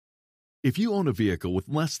If you own a vehicle with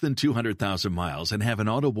less than 200,000 miles and have an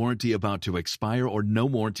auto warranty about to expire or no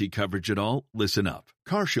warranty coverage at all, listen up.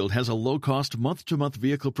 CarShield has a low-cost month-to-month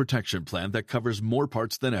vehicle protection plan that covers more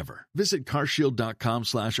parts than ever. Visit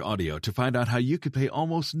carshield.com/audio to find out how you could pay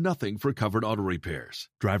almost nothing for covered auto repairs.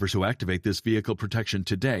 Drivers who activate this vehicle protection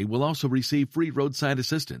today will also receive free roadside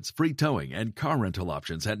assistance, free towing, and car rental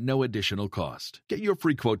options at no additional cost. Get your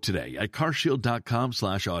free quote today at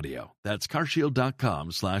carshield.com/audio. That's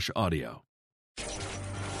carshield.com/audio.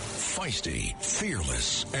 Feisty,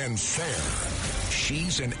 fearless, and fair.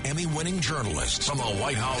 She's an Emmy-winning journalist from the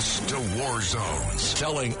White House to war zones,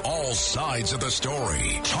 telling all sides of the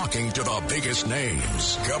story, talking to the biggest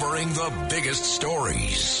names, covering the biggest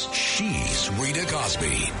stories. She's Rita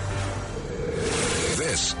Cosby.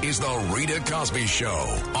 This is the Rita Cosby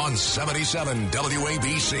Show on 77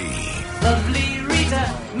 WABC. Lovely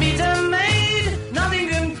Rita, meet a maid, nothing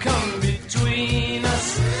can come between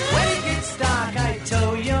us. When it gets dark, I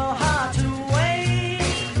tow your heart away.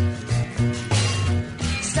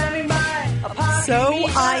 Standing by a parking So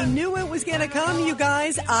meter. I knew it was going to come, you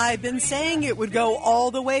guys. I've been saying it would go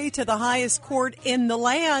all the way to the highest court in the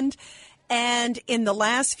land. And in the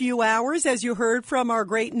last few hours, as you heard from our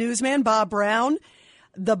great newsman, Bob Brown,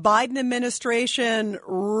 the Biden administration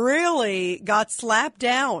really got slapped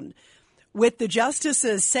down with the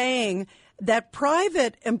justices saying that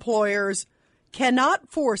private employers cannot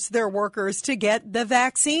force their workers to get the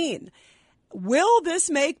vaccine. Will this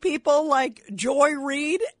make people like Joy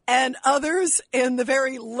Reid and others in the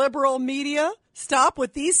very liberal media stop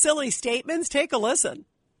with these silly statements? Take a listen.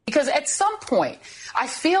 Because at some point, I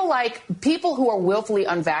feel like people who are willfully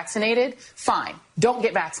unvaccinated, fine, don't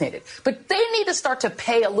get vaccinated. But they need to start to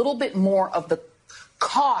pay a little bit more of the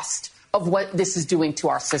cost of what this is doing to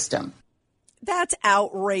our system. That's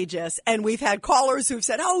outrageous. And we've had callers who've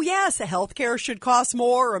said, oh, yes, healthcare should cost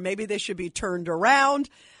more, or maybe they should be turned around.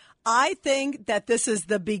 I think that this is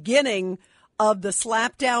the beginning of the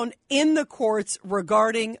slapdown in the courts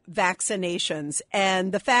regarding vaccinations.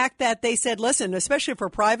 And the fact that they said, listen, especially for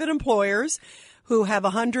private employers who have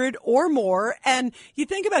 100 or more, and you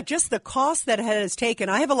think about just the cost that it has taken.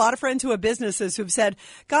 I have a lot of friends who have businesses who've said,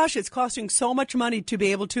 gosh, it's costing so much money to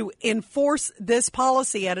be able to enforce this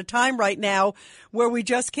policy at a time right now where we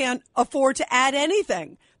just can't afford to add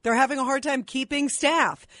anything. They're having a hard time keeping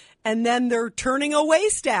staff. And then they're turning away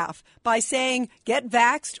staff by saying, get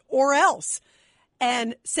vaxxed or else.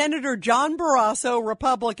 And Senator John Barrasso,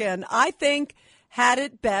 Republican, I think had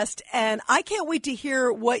it best. And I can't wait to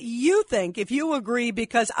hear what you think, if you agree,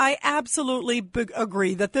 because I absolutely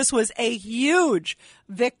agree that this was a huge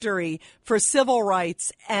victory for civil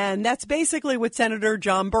rights. And that's basically what Senator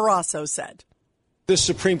John Barrasso said. This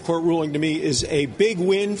Supreme Court ruling to me is a big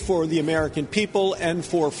win for the American people and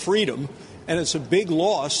for freedom. And it's a big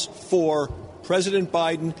loss for President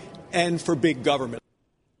Biden and for big government.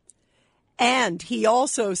 And he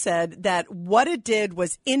also said that what it did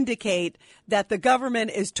was indicate that the government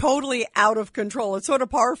is totally out of control. It's sort of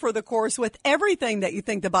par for the course with everything that you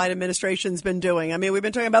think the Biden administration's been doing. I mean, we've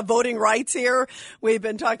been talking about voting rights here. We've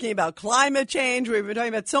been talking about climate change. We've been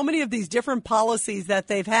talking about so many of these different policies that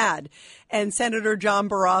they've had. And Senator John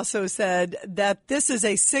Barrasso said that this is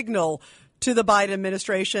a signal to the Biden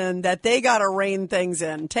administration that they got to rein things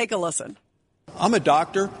in. Take a listen. I'm a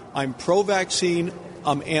doctor. I'm pro-vaccine.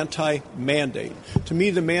 I'm anti-mandate. To me,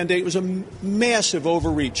 the mandate was a massive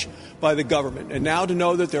overreach by the government. And now to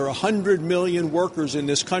know that there are 100 million workers in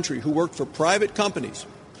this country who work for private companies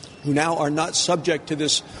who now are not subject to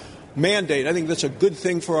this mandate, I think that's a good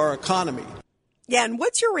thing for our economy. Yeah, and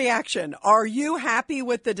what's your reaction? Are you happy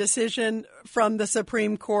with the decision from the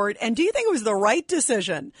Supreme Court? And do you think it was the right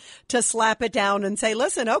decision to slap it down and say,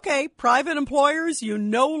 listen, okay, private employers, you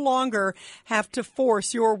no longer have to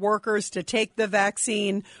force your workers to take the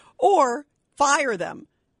vaccine or fire them.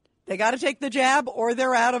 They got to take the jab or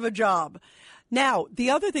they're out of a job. Now,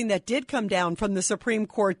 the other thing that did come down from the Supreme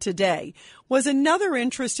Court today was another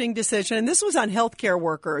interesting decision, and this was on healthcare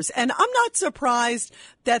workers. And I'm not surprised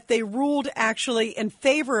that they ruled actually in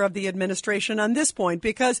favor of the administration on this point,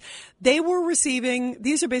 because they were receiving,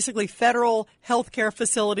 these are basically federal healthcare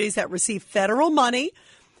facilities that receive federal money.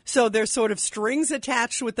 So there's sort of strings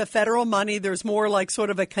attached with the federal money. There's more like sort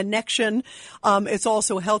of a connection. It's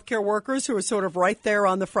also healthcare workers who are sort of right there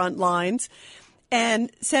on the front lines.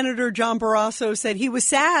 And Senator John Barrasso said he was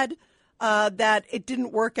sad that it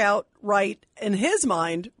didn't work out right in his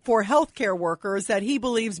mind for healthcare workers, that he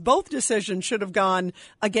believes both decisions should have gone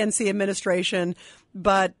against the administration.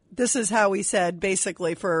 But this is how he said,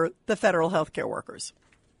 basically, for the federal healthcare workers.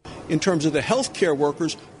 In terms of the healthcare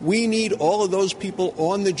workers, we need all of those people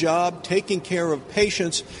on the job taking care of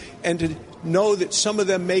patients, and to know that some of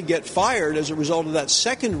them may get fired as a result of that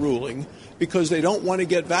second ruling because they don't want to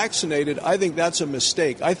get vaccinated, I think that's a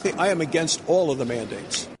mistake. I am against all of the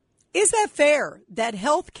mandates. Is that fair that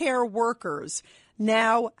healthcare workers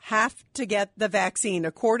now have to get the vaccine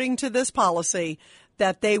according to this policy,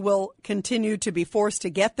 that they will continue to be forced to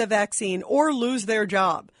get the vaccine or lose their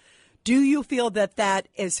job? Do you feel that that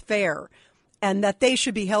is fair and that they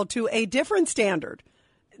should be held to a different standard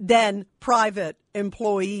than private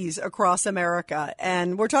employees across America?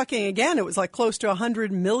 And we're talking, again, it was like close to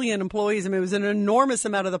 100 million employees. I mean, it was an enormous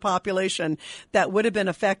amount of the population that would have been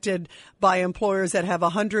affected by employers that have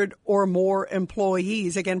 100 or more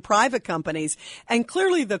employees, again, private companies. And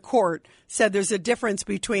clearly the court said there's a difference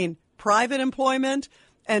between private employment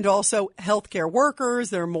and also healthcare workers.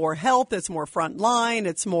 They're more health, it's more frontline,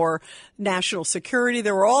 it's more national security.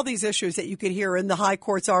 There were all these issues that you could hear in the high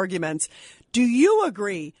court's arguments. Do you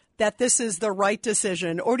agree that this is the right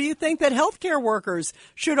decision, or do you think that healthcare workers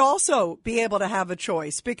should also be able to have a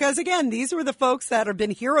choice? Because, again, these were the folks that have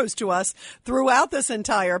been heroes to us throughout this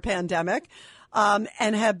entire pandemic, and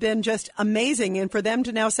have been just amazing. And for them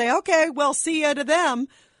to now say, okay, well, see ya to them,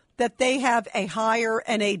 that they have a higher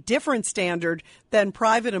and a different standard than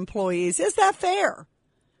private employees. Is that fair?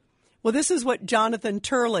 Well, this is what Jonathan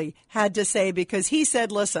Turley had to say, because he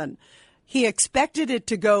said, listen, he expected it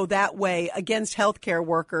to go that way against healthcare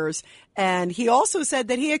workers. And he also said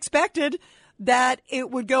that he expected that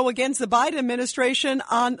it would go against the Biden administration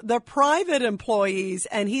on the private employees.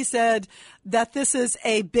 And he said that this is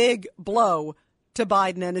a big blow to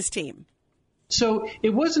Biden and his team. So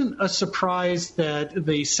it wasn't a surprise that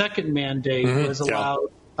the second mandate was allowed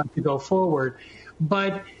to go forward.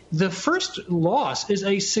 But the first loss is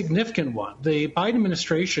a significant one. The Biden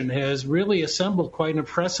administration has really assembled quite an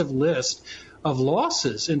impressive list of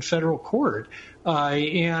losses in federal court.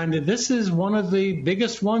 And this is one of the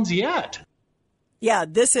biggest ones yet. Yeah,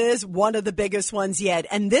 this is one of the biggest ones yet.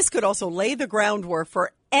 And this could also lay the groundwork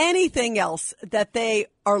for anything else that they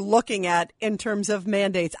are looking at in terms of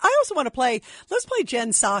mandates. I also want to let's play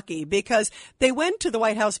Jen Psaki, because they went to the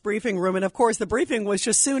White House briefing room. And of course, the briefing was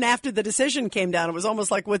just soon after the decision came down. It was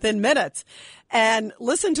almost like within minutes. And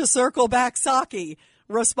listen to Circle Back Psaki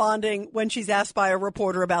responding when she's asked by a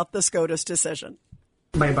reporter about the SCOTUS decision.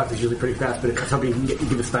 My inbox is usually pretty fast, but if somebody can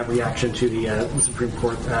give us that reaction to the Supreme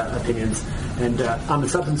Court opinions. And on the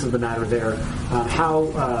substance of the matter there,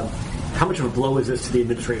 how much of a blow is this to the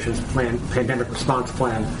administration's pandemic response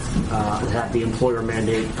plan, that the employer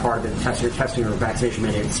mandate part of the testing or vaccination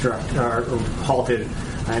mandate or halted,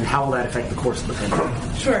 and how will that affect the course of the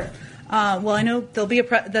pandemic? Sure. Well, I know there'll be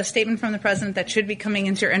the statement from the president that should be coming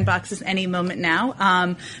into your inboxes any moment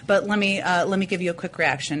now. But let me give you a quick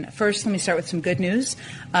reaction. First, let me start with some good news,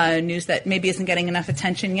 news that maybe isn't getting enough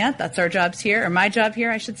attention yet. That's our jobs here, or my job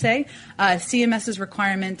here, I should say. CMS's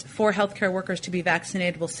requirement for healthcare workers to be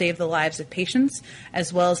vaccinated will save the lives of patients,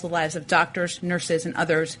 as well as the lives of doctors, nurses, and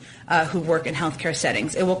others who work in healthcare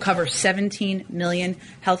settings. It will cover 17 million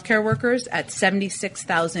healthcare workers at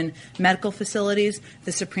 76,000 medical facilities.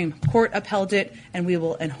 The Supreme Court upheld it, and we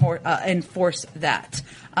will enforce that.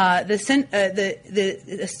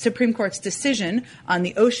 The Supreme Court's decision on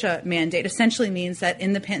the OSHA mandate essentially means that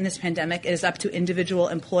in this pandemic, it is up to individual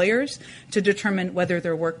employers to determine whether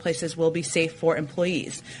their workplaces will be safe for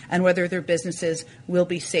employees and whether their businesses will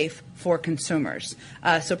be safe for consumers.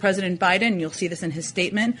 So President Biden, you'll see this in his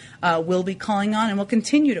statement, will be calling on and will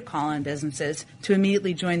continue to call on businesses to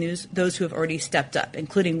immediately join those who have already stepped up,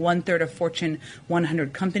 including 1/3 of Fortune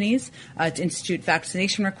 100 companies, to institute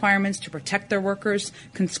vaccination requirements to protect their workers,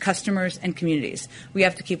 customers, and communities. We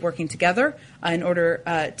have to keep working together in order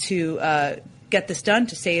to get this done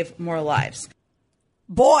to save more lives.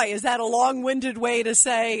 Boy, is that a long-winded way to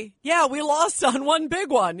say, yeah, we lost on one big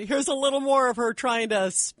one. Here's a little more of her trying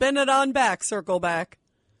to spin it on back, circle back.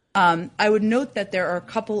 I would note that there are a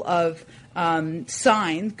couple of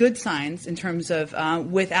good signs in terms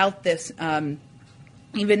of without this,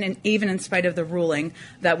 even in spite of the ruling,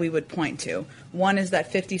 that we would point to. One is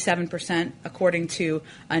that 57%, according to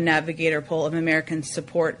a Navigator poll, of Americans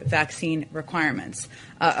support vaccine requirements.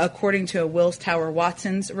 According to a Wills Tower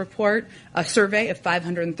Watson's report, a survey of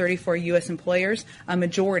 534 U.S. employers, a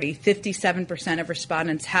majority, 57% of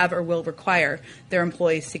respondents, have or will require their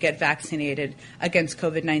employees to get vaccinated against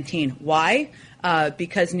COVID-19. Why?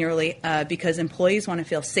 Because employees want to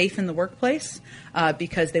feel safe in the workplace,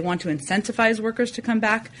 because they want to incentivize workers to come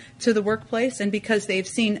back to the workplace, and because they've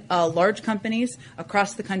seen large companies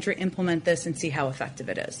across the country implement this and see how effective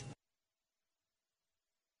it is.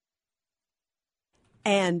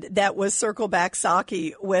 And that was Circleback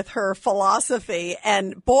Psaki with her philosophy.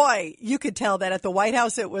 And boy, you could tell that at the White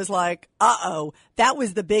House, it was like, uh-oh, that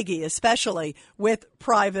was the biggie, especially with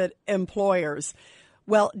private employers.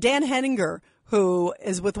 Well, Dan Henninger, who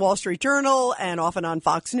is with Wall Street Journal and often on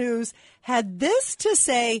Fox News, had this to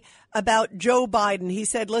say about Joe Biden. He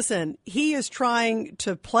said, listen, he is trying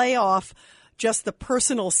to play off just the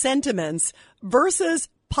personal sentiments versus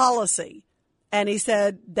policy. And he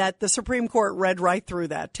said that the Supreme Court read right through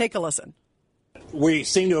that. Take a listen. We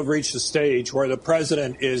seem to have reached a stage where the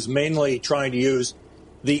president is mainly trying to use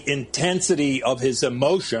the intensity of his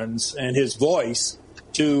emotions and his voice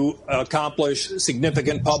to accomplish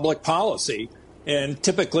significant public policy. And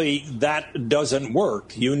typically that doesn't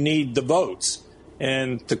work. You need the votes.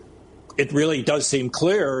 And it really does seem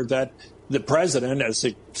clear that the president, as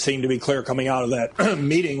it seemed to be clear coming out of that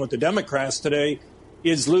meeting with the Democrats today,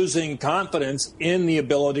 is losing confidence in the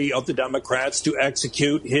ability of the Democrats to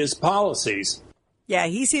execute his policies. Yeah,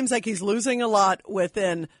 he seems like he's losing a lot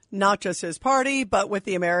within not just his party, but with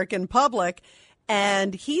the American public.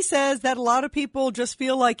 And he says that a lot of people just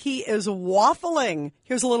feel like he is waffling.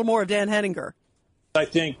 Here's a little more of Dan Henninger. I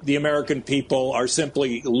think the American people are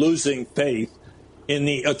simply losing faith in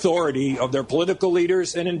the authority of their political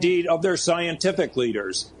leaders and indeed of their scientific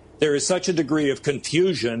leaders. There is such a degree of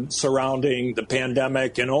confusion surrounding the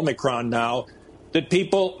pandemic and Omicron now that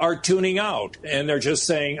people are tuning out and they're just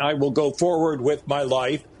saying, I will go forward with my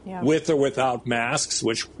life with or without masks,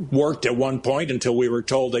 which worked at one point until we were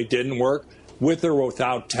told they didn't work, with or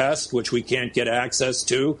without tests, which we can't get access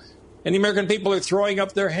to. And the American people are throwing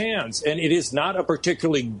up their hands. And it is not a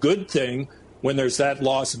particularly good thing when there's that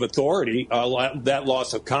loss of authority, that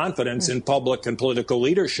loss of confidence in public and political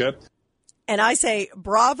leadership. And I say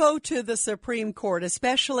bravo to the Supreme Court,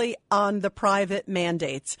 especially on the private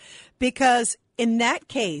mandates, because in that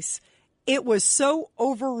case, it was so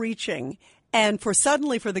overreaching. And for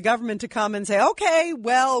the government to come and say, OK,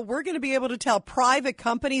 well, we're going to be able to tell private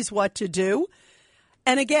companies what to do.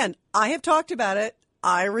 And again, I have talked about it.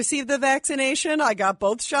 I received the vaccination. I got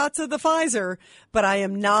both shots of the Pfizer, but I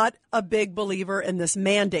am not a big believer in this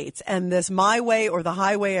mandates and this my way or the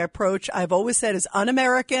highway approach. I've always said is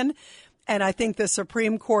un-American. And I think the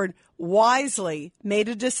Supreme Court wisely made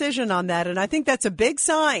a decision on that. And I think that's a big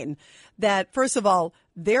sign that, first of all,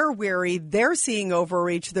 they're weary, they're seeing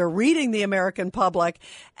overreach, they're reading the American public.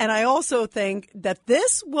 And I also think that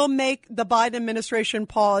this will make the Biden administration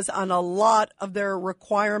pause on a lot of their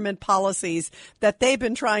requirement policies that they've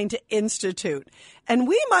been trying to institute. And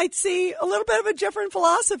we might see a little bit of a different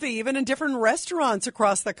philosophy, even in different restaurants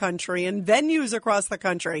across the country and venues across the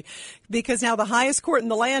country, because now the highest court in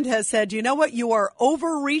the land has said, you know what, you are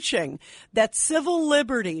overreaching, that civil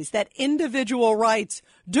liberties, that individual rights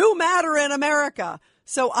do matter in America.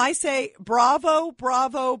 So I say bravo,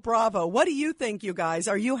 bravo, bravo. What do you think, you guys?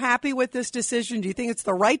 Are you happy with this decision? Do you think it's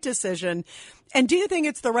the right decision? And do you think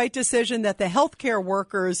it's the right decision that the healthcare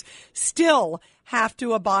workers still have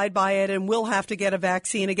to abide by it and will have to get a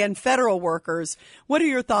vaccine? Again, federal workers. What are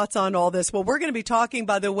your thoughts on all this? Well, we're going to be talking,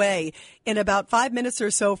 by the way, in about 5 minutes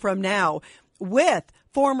or so from now with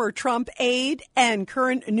former Trump aide and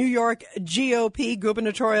current New York GOP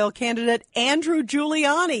gubernatorial candidate Andrew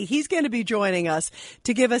Giuliani. He's going to be joining us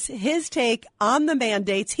to give us his take on the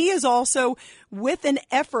mandates. He is also with an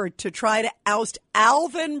effort to try to oust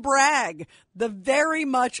Alvin Bragg, the very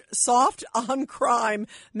much soft on crime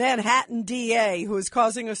Manhattan DA who is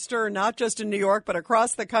causing a stir not just in New York but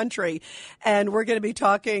across the country. And we're going to be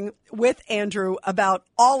talking with Andrew about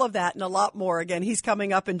all of that and a lot more. Again, he's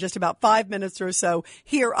coming up in just about 5 minutes or so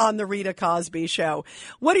here on the Rita Cosby Show.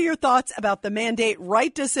 What are your thoughts about the mandate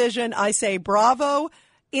right decision? I say bravo.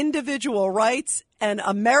 Individual rights and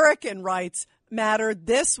American rights matter.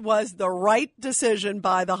 This was the right decision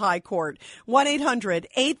by the high court.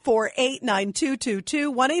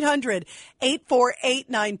 1-800-848-9222.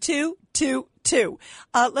 1-800-848-9222.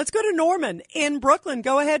 Let's go to Norman in Brooklyn.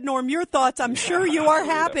 Go ahead, Norm. Your thoughts. I'm sure you are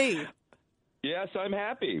happy. Yes, I'm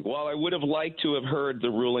happy. While I would have liked to have heard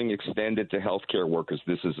the ruling extended to healthcare workers,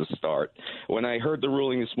 this is a start. When I heard the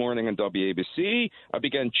ruling this morning on WABC, I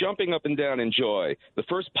began jumping up and down in joy. The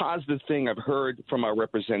first positive thing I've heard from our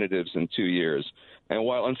representatives in 2 years. And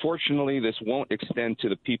while unfortunately this won't extend to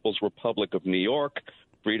the People's Republic of New York,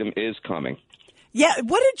 freedom is coming. Yeah.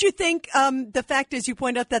 What did you think? The fact is, you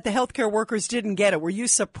point out that the healthcare workers didn't get it. Were you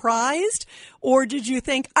surprised, or did you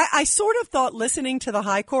think? I sort of thought, listening to the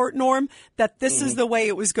high court, Norm, that this is the way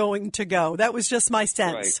it was going to go. That was just my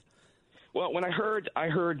sense. Right. Well, when I heard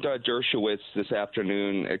Dershowitz this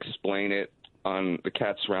afternoon explain it, on the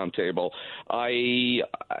Cats Roundtable. I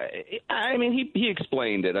mean, he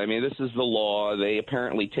explained it. I mean, this is the law. They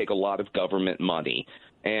apparently take a lot of government money,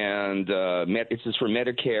 and it's just for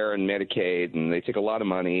Medicare and Medicaid, and they take a lot of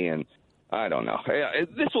money, and I don't know.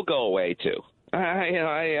 This will go away too.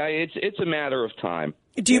 It's a matter of time.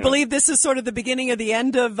 Do you believe this is sort of the beginning of the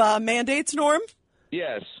end of mandates, Norm?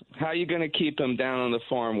 Yes. How are you going to keep them down on the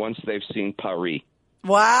farm once they've seen Paris?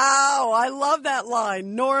 Wow, I love that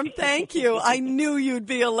line. Norm, thank you. I knew you'd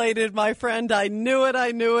be elated, my friend. I knew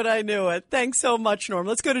it. Thanks so much, Norm.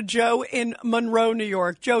 Let's go to Joe in Monroe, New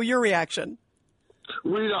York. Joe, your reaction.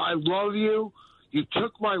 Rita, I love you. You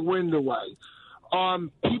took my wind away.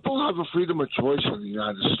 People have a freedom of choice in the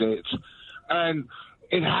United States, and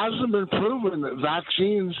it hasn't been proven that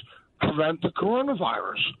vaccines prevent the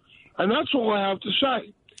coronavirus. And that's all I have to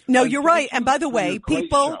say. No, you're right. And by the way,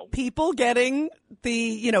 people getting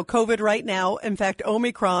the, COVID right now, in fact,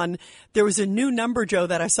 Omicron, there was a new number, Joe,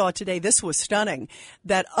 that I saw today. This was stunning,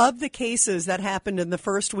 that of the cases that happened in the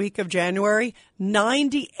first week of January,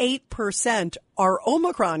 98% are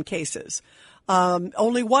Omicron cases.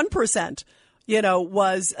 Only 1%.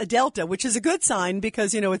 Was a Delta, which is a good sign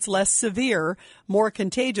because, it's less severe, more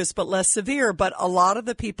contagious, but less severe. But a lot of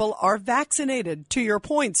the people are vaccinated, to your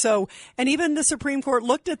point. So, and even the Supreme Court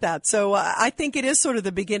looked at that. So I think it is sort of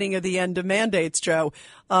the beginning of the end of mandates, Joe.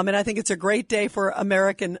 And I think it's a great day for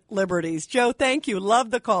American liberties. Joe, thank you.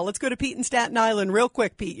 Love the call. Let's go to Pete in Staten Island real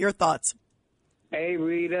quick. Pete, your thoughts. Hey,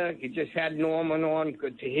 Rita, you just had Norman on.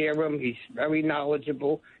 Good to hear him. He's very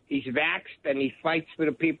knowledgeable. He's vaxxed, and he fights for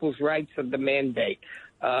the people's rights of the mandate.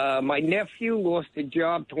 My nephew lost a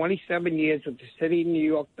job 27 years with the city of New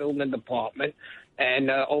York Building Department and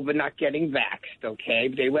over not getting vaxxed, okay?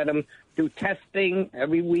 They let him do testing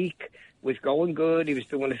every week. It was going good. He was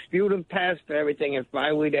doing a sputum test and everything, and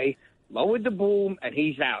finally they lowered the boom, and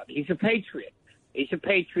he's out. He's a patriot. He's a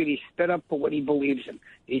patriot. He stood up for what he believes in.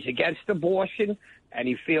 He's against abortion, and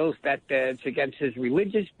he feels that it's against his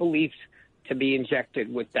religious beliefs to be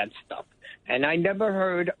injected with that stuff. And I never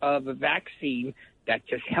heard of a vaccine that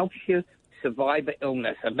just helps you survive an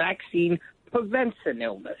illness. A vaccine prevents an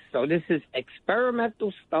illness. So this is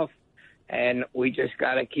experimental stuff, and we just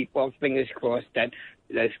got to keep our fingers crossed that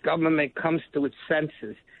this government comes to its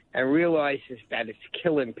senses and realizes that it's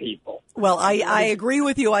killing people. Well, I agree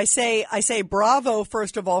with you. I say bravo,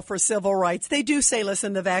 first of all, for civil rights. They do say,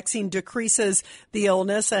 listen, the vaccine decreases the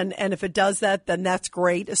illness, and if it does that, then that's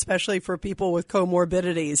great, especially for people with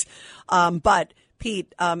comorbidities. But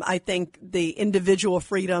Pete, I think the individual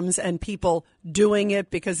freedoms and people doing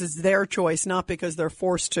it because it's their choice, not because they're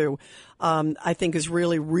forced to, I think is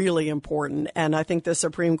really, really important. And I think the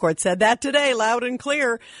Supreme Court said that today, loud and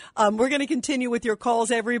clear. We're going to continue with your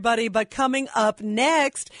calls, everybody. But coming up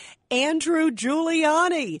next, Andrew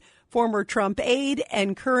Giuliani, former Trump aide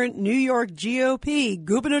and current New York GOP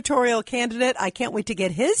gubernatorial candidate. I can't wait to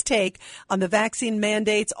get his take on the vaccine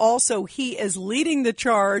mandates. Also, he is leading the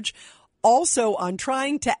charge also on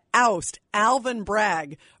trying to oust Alvin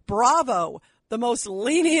Bragg. Bravo, the most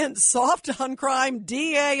lenient, soft on crime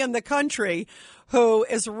DA in the country, who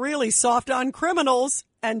is really soft on criminals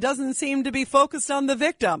and doesn't seem to be focused on the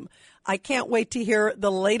victim. I can't wait to hear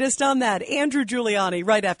the latest on that. Andrew Giuliani,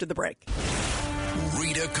 right after the break.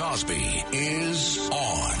 Rita Cosby is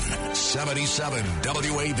on 77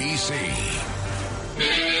 WABC.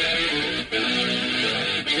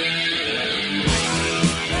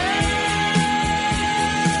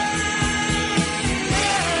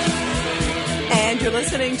 And you're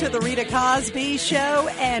listening to the Rita Cosby Show,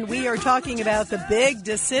 and we are talking about the big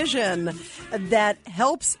decision that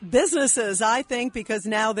helps businesses, I think, because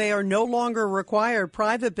now they are no longer required,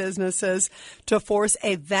 private businesses, to force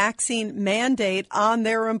a vaccine mandate on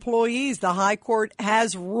their employees. The High Court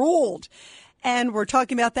has ruled. And we're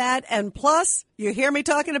talking about that. And plus, you hear me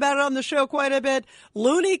talking about it on the show quite a bit.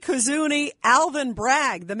 Looney Kazoonie Alvin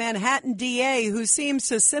Bragg, the Manhattan DA, who seems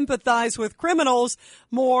to sympathize with criminals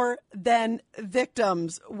more than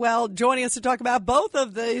victims. Well, joining us to talk about both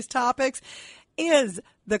of these topics is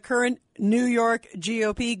the current New York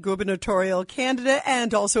GOP gubernatorial candidate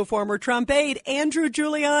and also former Trump aide, Andrew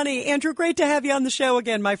Giuliani. Andrew, great to have you on the show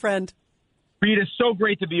again, my friend. Rita, so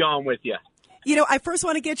great to be on with you. You know, I first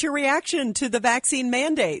want to get your reaction to the vaccine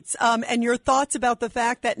mandates and your thoughts about the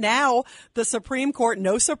fact that now the Supreme Court,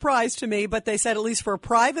 no surprise to me, but they said at least for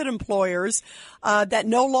private employers that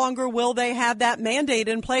no longer will they have that mandate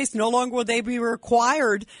in place. No longer will they be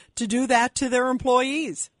required to do that to their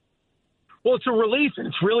employees. Well, it's a relief, and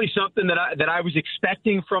it's really something that I was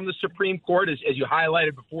expecting from the Supreme Court, as you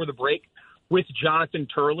highlighted before the break, with Jonathan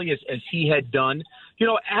Turley, as he had done,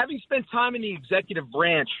 Having spent time in the executive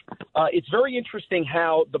branch, it's very interesting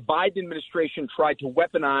how the Biden administration tried to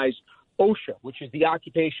weaponize OSHA, which is the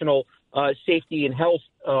occupational safety and health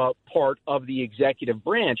part of the executive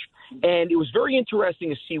branch. And it was very interesting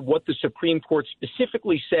to see what the Supreme Court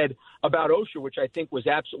specifically said about OSHA, which I think was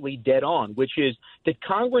absolutely dead on, which is that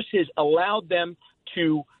Congress has allowed them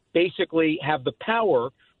to basically have the power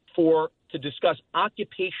to discuss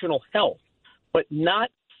occupational health, but not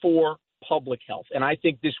for public health. And I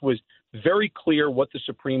think this was very clear what the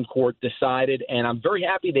Supreme Court decided, and I'm very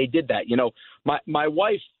happy they did that. My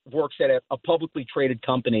wife works at a publicly traded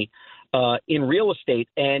company in real estate,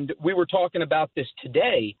 and we were talking about this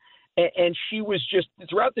today, and she was just,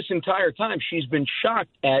 throughout this entire time, she's been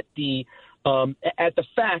shocked at the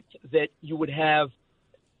fact that you would have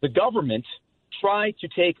the government try to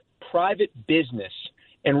take private business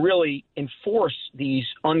and really enforce these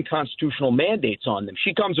unconstitutional mandates on them.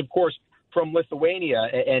 She comes, of course, from Lithuania,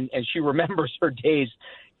 and she remembers her days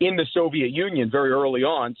in the Soviet Union very early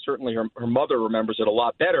on. Certainly her mother remembers it a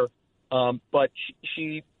lot better, but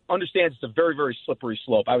she understands it's a very, very slippery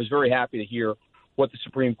slope. I was very happy to hear what the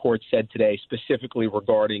Supreme Court said today, specifically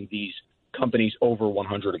regarding these companies over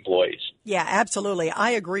 100 employees. Yeah, absolutely.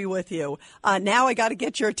 I agree with you. Now I got to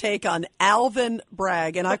get your take on Alvin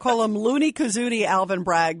Bragg, and I call him Looney Kazooie Alvin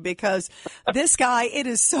Bragg, because this guy, it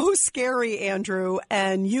is so scary, Andrew,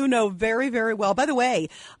 and you know very, very well. By the way,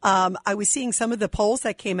 I was seeing some of the polls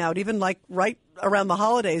that came out, even like right around the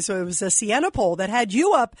holidays. So it was a Siena poll that had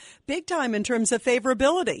you up big time in terms of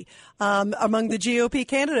favorability among the GOP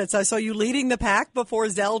candidates. I saw you leading the pack before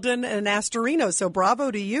Zeldin and Astorino. So bravo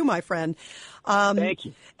to you, my friend. Thank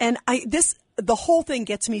you. And the whole thing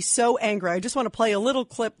gets me so angry. I just want to play a little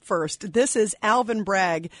clip first. This is Alvin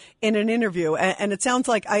Bragg in an interview, and it sounds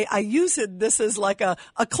like I use this as like a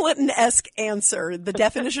Clinton-esque answer. The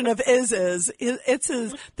definition of this is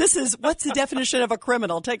what's the definition of a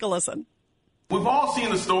criminal? Take a listen. We've all seen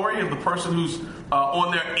the story of the person who's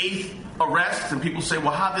on their 8th arrest, and people say,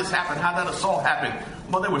 well, how'd this happen? How'd that assault happen?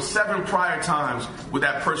 Well, there were 7 prior times with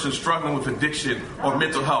that person struggling with addiction or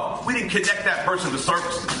mental health. We didn't connect that person to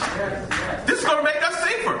services. This is going to make us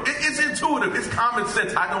safer. It's intuitive. It's common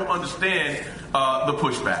sense. I don't understand the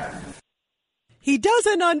pushback. He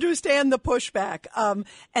doesn't understand the pushback.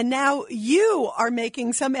 And now you are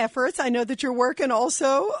making some efforts. I know that you're working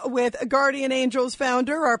also with Guardian Angels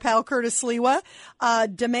founder, our pal Curtis Sliwa,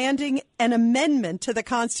 demanding an amendment to the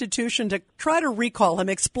Constitution to try to recall him.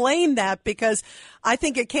 Explain that, because I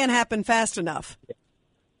think it can't happen fast enough.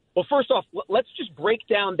 Well, first off, let's just break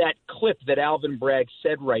down that clip that Alvin Bragg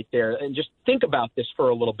said right there and just think about this for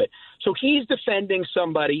a little bit. So he's defending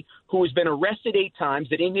somebody who has been arrested 8 times,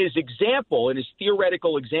 that in his example, in his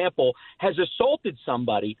theoretical example, has assaulted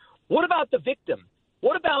somebody. What about the victim?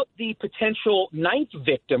 What about the potential 9th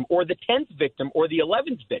victim or the 10th victim or the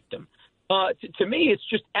 11th victim? To me, it's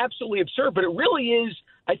just absolutely absurd, but it really is.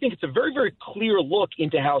 I think it's a very, very clear look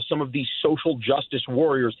into how some of these social justice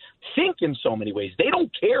warriors think in so many ways. They don't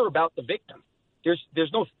care about the victim.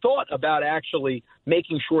 There's no thought about actually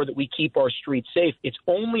making sure that we keep our streets safe. It's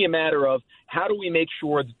only a matter of how do we make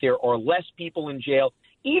sure that there are less people in jail,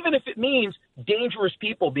 even if it means dangerous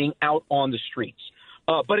people being out on the streets.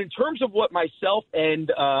 But in terms of what myself and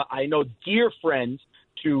I know dear friends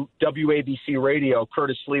to WABC Radio,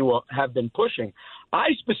 Curtis Sliwa, have been pushing, I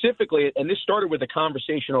specifically, and this started with a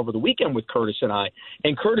conversation over the weekend with Curtis and I,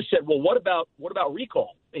 and Curtis said, well, what about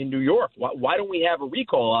recall in New York? Why don't we have a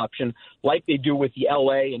recall option like they do with the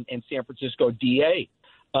L.A. and San Francisco DA?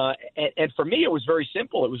 And for me, it was very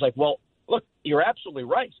simple. It was like, well, look, you're absolutely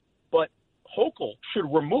right, but Hochul should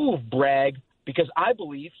remove Bragg because I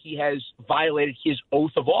believe he has violated his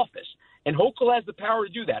oath of office. And Hochul has the power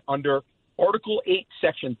to do that under Article 8,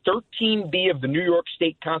 Section 13B of the New York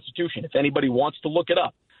State Constitution, if anybody wants to look it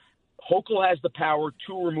up. Hochul has the power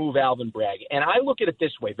to remove Alvin Bragg. And I look at it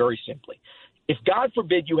this way, very simply. If, God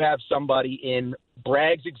forbid, you have somebody in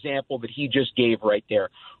Bragg's example that he just gave right there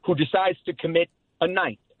who decides to commit a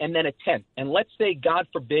 9th and then a 10th, and let's say, God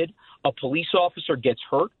forbid, a police officer gets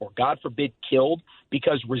hurt or, God forbid, killed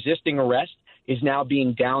because resisting arrest is now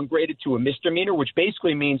being downgraded to a misdemeanor, which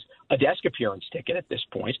basically means a desk appearance ticket at this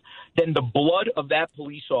point, then the blood of that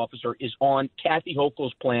police officer is on Kathy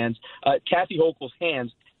Hochul's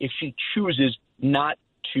hands if she chooses not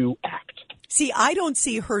to act. See, I don't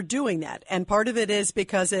see her doing that. And part of it is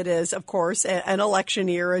because it is, of course, an election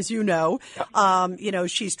year, as you know.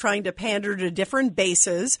 She's trying to pander to different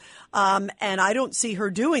bases. And I don't see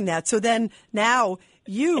her doing that. So then now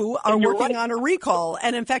you are working on a recall.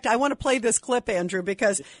 And in fact, I want to play this clip, Andrew,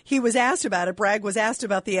 because he was asked about it. Bragg was asked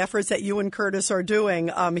about the efforts that you and Curtis are doing.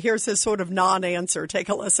 Here's his sort of non-answer. Take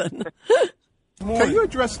a listen. Can you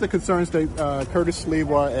address the concerns that Curtis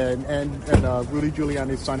Sliwa and Rudy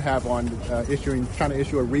Giuliani's son have on trying to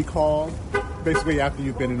issue a recall, basically after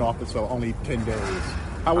you've been in office for only 10 days?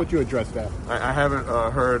 How would you address that? I haven't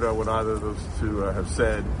heard what either of those two have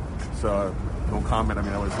said, so no comment. I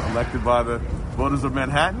mean, I was elected by the voters of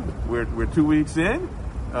Manhattan. We're 2 weeks in.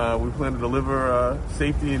 We plan to deliver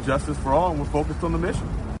safety and justice for all, and we're focused on the mission.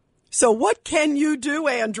 So what can you do,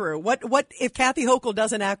 Andrew? What if Kathy Hochul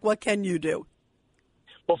doesn't act, what can you do?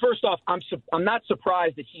 Well, first off, I'm not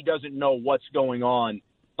surprised that he doesn't know what's going on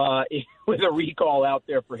with a recall out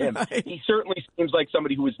there for him. Right. He certainly seems like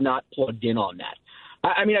somebody who is not plugged in on that.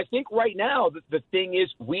 I mean, I think right now the thing is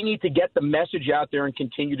we need to get the message out there and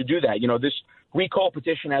continue to do that. You know, this recall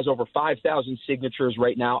petition has over 5,000 signatures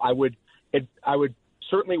right now. I would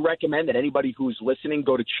certainly recommend that anybody who's listening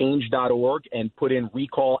go to change.org and put in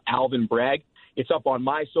recall Alvin Bragg. It's up on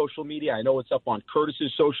my social media. I know it's up on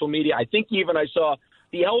Curtis's social media. I think even I saw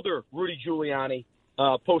the elder Rudy Giuliani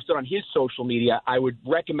posted on his social media. I would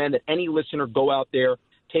recommend that any listener go out there,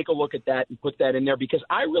 take a look at that and put that in there, because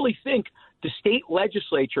I really think the state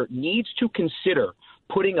legislature needs to consider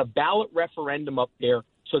putting a ballot referendum up there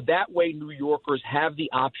so that way New Yorkers have the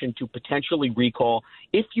option to potentially recall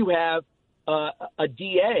if you have a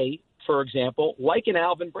DA, for example, like an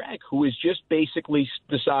Alvin Bragg, who is just basically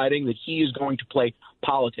deciding that he is going to play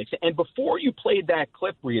politics. And before you played that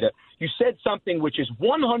clip, Rita, you said something which is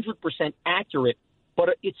 100% accurate, but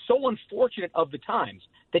it's so unfortunate of the times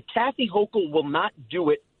that Kathy Hochul will not do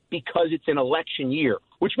it because it's an election year,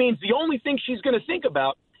 which means the only thing she's going to think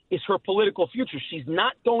about is her political future. She's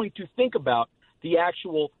not going to think about the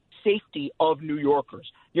actual safety of New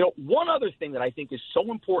Yorkers. You know, one other thing that I think is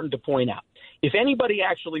so important to point out, if anybody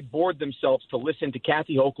actually bored themselves to listen to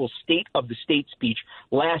Kathy Hochul's State of the State speech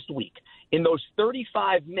last week, in those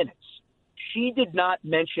 35 minutes, she did not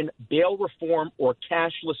mention bail reform or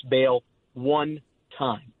cashless bail one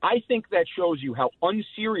time. I think that shows you how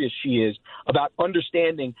unserious she is about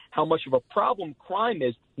understanding how much of a problem crime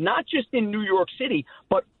is, not just in New York City,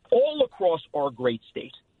 but all across our great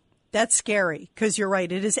state. That's scary, because you're right.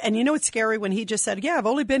 It is. And you know, it's scary when he just said, yeah, I've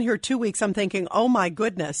only been here 2 weeks. I'm thinking, oh, my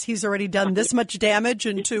goodness, he's already done this much damage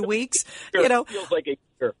in 2 weeks. You know, it feels like a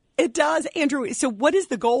year. It does. Andrew, so what is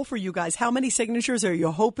the goal for you guys? How many signatures are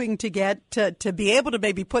you hoping to get to be able to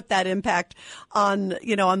maybe put that impact on,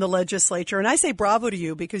 you know, on the legislature? And I say bravo to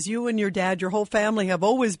you, because you and your dad, your whole family have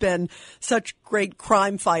always been such great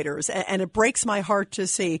crime fighters. And it breaks my heart to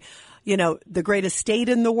see, you know, the greatest state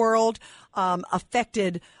in the world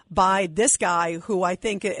affected by this guy who I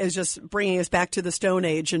think is just bringing us back to the Stone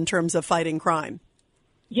Age in terms of fighting crime.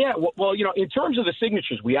 Yeah, well, you know, in terms of the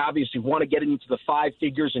signatures, we obviously want to get it into the 5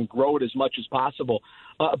 figures and grow it as much as possible.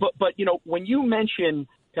 But you know, when you mention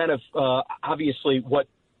kind of obviously what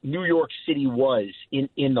New York City was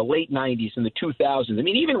in the late 90s and the 2000s, I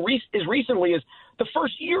mean, even as recently as the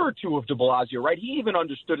first year or two of de Blasio, right? He even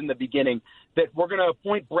understood in the beginning that we're going to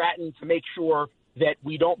appoint Bratton to make sure that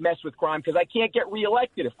we don't mess with crime, because I can't get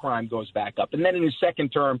reelected if crime goes back up. And then in his second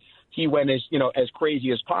term, he went as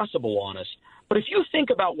crazy as possible on us. But if you think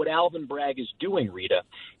about what Alvin Bragg is doing, Rita,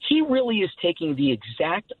 he really is taking the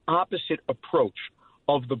exact opposite approach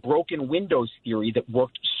of the broken windows theory that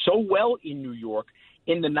worked so well in New York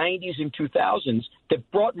in the 90s and 2000s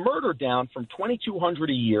that brought murder down from 2,200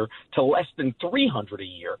 a year to less than 300 a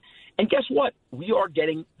year. And guess what? We are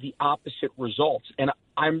getting the opposite results. And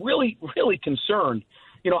I'm really, really concerned.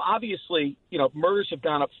 You know, obviously, you know, murders have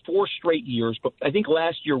gone up 4 straight years, but I think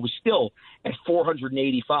last year was still at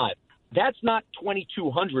 485. That's not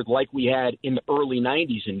 2,200 like we had in the early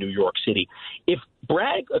 90s in New York City. If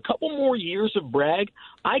Bragg, a couple more years of Bragg,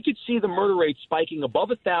 I could see the murder rate spiking above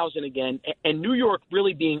 1,000 again, and New York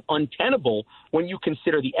really being untenable when you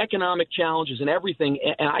consider the economic challenges and everything.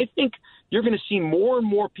 And I think you're going to see more and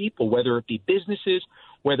more people, whether it be businesses,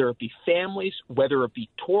 whether it be families, whether it be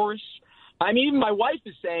tourists. I mean, even my wife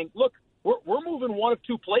is saying, look, we're moving one of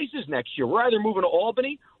 2 places next year. We're either moving to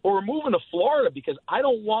Albany or we're moving to Florida, because I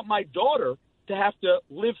don't want my daughter to have to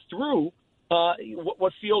live through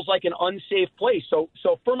what feels like an unsafe place. So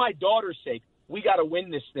for my daughter's sake, we got to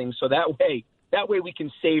win this thing so that way we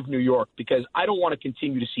can save New York, because I don't want to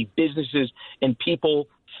continue to see businesses and people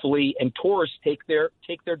flee and tourists take their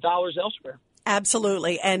dollars elsewhere.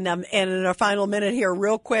 Absolutely. And in our final minute here,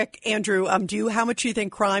 real quick, Andrew, how much do you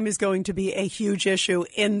think crime is going to be a huge issue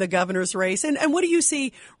in the governor's race? And what do you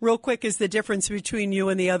see, real quick, is the difference between you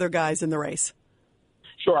and the other guys in the race?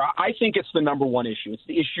 Sure. I think it's the number one issue. It's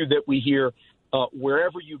the issue that we hear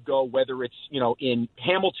wherever you go, whether it's, in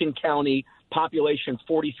Hamilton County, population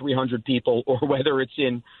 4,300 people, or whether it's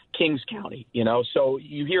in Kings County, So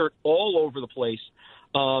you hear it all over the place.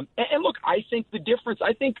 And look, I think the difference,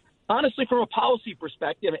 honestly, from a policy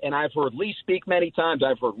perspective, and I've heard Lee speak many times,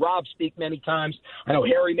 I've heard Rob speak many times, I know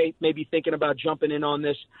Harry may be thinking about jumping in on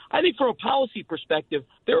this. I think from a policy perspective,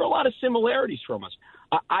 there are a lot of similarities from us.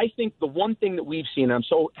 I think the one thing that we've seen, and I'm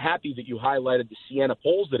so happy that you highlighted the Siena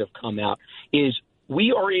polls that have come out, is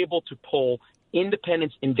we are able to poll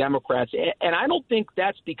independents and Democrats. And I don't think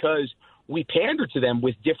that's because we pander to them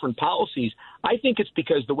with different policies. I think it's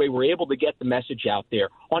because the way we're able to get the message out there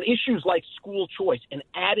on issues like school choice and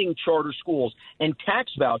adding charter schools and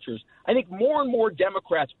tax vouchers, I think more and more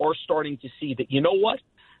Democrats are starting to see that, you know what?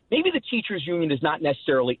 Maybe the teachers union is not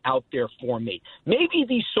necessarily out there for me. Maybe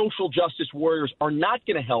these social justice warriors are not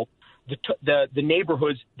going to help the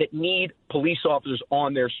neighborhoods that need police officers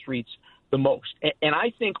on their streets the most. And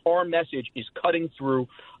I think our message is cutting through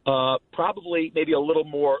probably maybe a little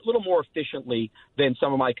more efficiently than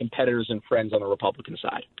some of my competitors and friends on the Republican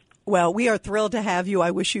side. Well, we are thrilled to have you.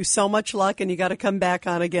 I wish you so much luck, and you got to come back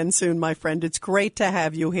on again soon, my friend. It's great to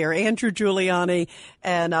have you here. Andrew Giuliani,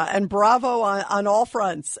 and bravo on all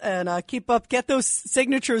fronts. And get those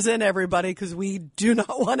signatures in, everybody, because we do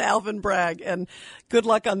not want Alvin Bragg. And good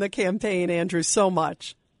luck on the campaign, Andrew, so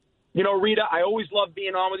much. Rita, I always love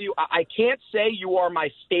being on with you. I can't say you are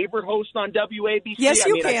my favorite host on WABC. Yes,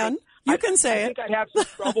 you can. You can say it. I think I'd have some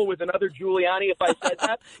trouble with another Giuliani if I said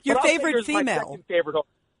that. Your favorite female.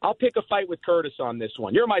 I'll pick a fight with Curtis on this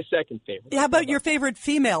one. You're my second favorite. Yeah, how about your favorite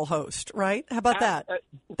female host, right? How about that?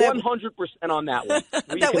 100% on that one.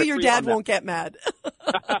 That way your dad won't get mad.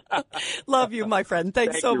 Love you, my friend.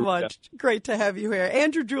 Thanks so much. Great to have you here.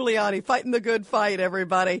 Andrew Giuliani, fighting the good fight,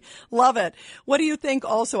 everybody. Love it. What do you think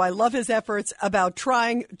also? I love his efforts about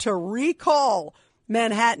trying to recall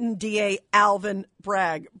Manhattan DA Alvin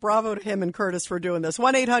Bragg. Bravo to him and Curtis for doing this.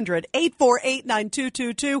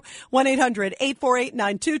 1-800-848-9222.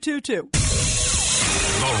 1-800-848-9222.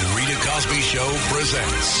 The Rita Cosby Show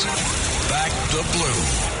presents Back the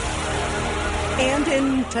Blue. And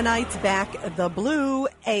in tonight's Back the Blue,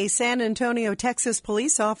 a San Antonio, Texas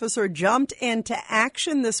police officer jumped into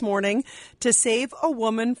action this morning to save a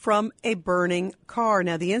woman from a burning car.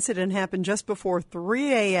 Now, the incident happened just before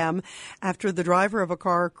 3 a.m. after the driver of a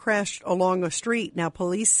car crashed along a street. Now,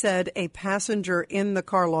 police said a passenger in the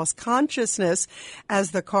car lost consciousness as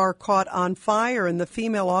the car caught on fire, and the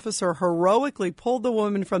female officer heroically pulled the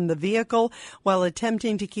woman from the vehicle while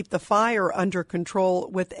attempting to keep the fire under control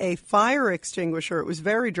with a fire extinguisher. It was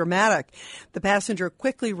very dramatic. The passenger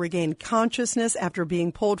quickly regained consciousness after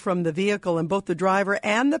being pulled from the vehicle, and both the driver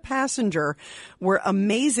and the passenger were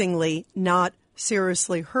amazingly not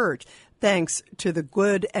seriously hurt, thanks to the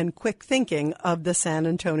good and quick thinking of the San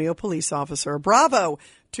Antonio police officer. Bravo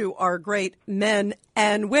to our great men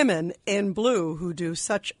and women in blue who do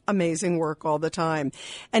such amazing work all the time.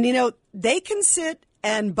 And, they can sit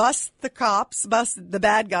and bust the cops, bust the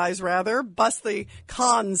bad guys, rather, bust the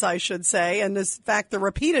cons, I should say, and in fact, the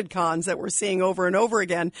repeated cons that we're seeing over and over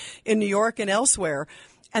again in New York and elsewhere.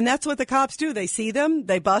 And that's what the cops do. They see them,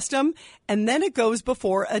 they bust them, and then it goes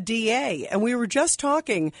before a DA. And we were just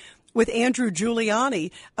talking with Andrew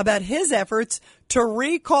Giuliani about his efforts to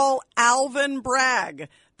recall Alvin Bragg.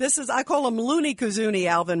 I call him Looney Kazoonie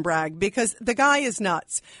Alvin Bragg, because the guy is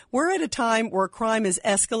nuts. We're at a time where crime is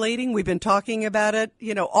escalating. We've been talking about it,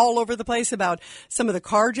 all over the place, about some of the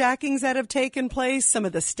carjackings that have taken place, some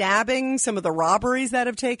of the stabbings, some of the robberies that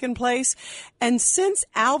have taken place. And since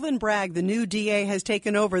Alvin Bragg, the new DA, has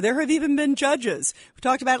taken over, there have even been judges. We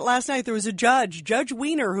talked about it last night. There was a judge, Judge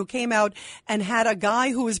Wiener, who came out and had a guy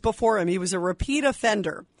who was before him. He was a repeat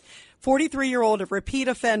offender, 43-year-old repeat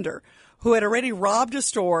offender, who had already robbed a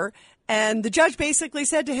store, and the judge basically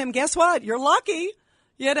said to him, guess what? You're lucky.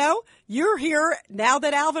 You're here now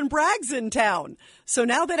that Alvin Bragg's in town. So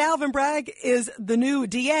now that Alvin Bragg is the new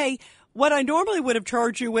DA, what I normally would have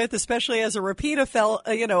charged you with, especially as a repeat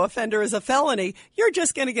offender, as a felony, you're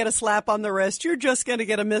just going to get a slap on the wrist. You're just going to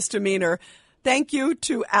get a misdemeanor. Thank you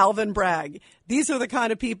to Alvin Bragg. These are the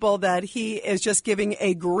kind of people that he is just giving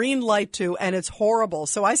a green light to, and it's horrible.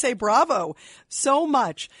 So I say bravo so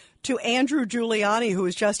much to Andrew Giuliani, who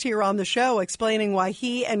was just here on the show, explaining why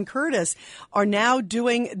he and Curtis are now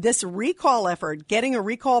doing this recall effort, getting a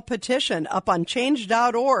recall petition up on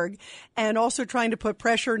change.org, and also trying to put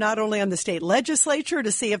pressure not only on the state legislature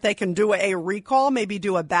to see if they can do a recall, maybe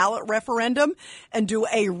do a ballot referendum and do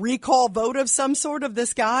a recall vote of some sort of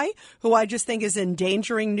this guy, who I just think is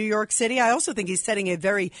endangering New York City. I also think he's setting a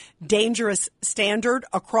very dangerous standard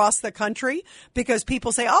across the country, because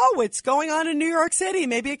people say, oh, it's going on in New York City.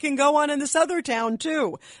 Maybe it can go on in this other town,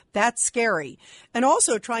 too. That's scary. And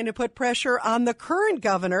also trying to put pressure on the current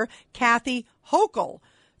governor, Kathy Hochul,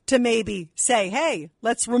 to maybe say, hey,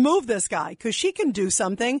 let's remove this guy, because she can do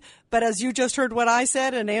something. But as you just heard what I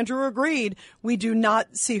said, and Andrew agreed, we do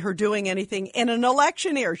not see her doing anything in an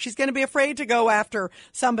election year. She's going to be afraid to go after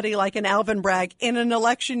somebody like an Alvin Bragg in an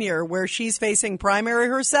election year where she's facing primary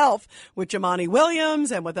herself with Jumaane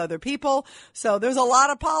Williams and with other people. So there's a lot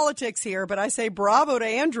of politics here. But I say bravo to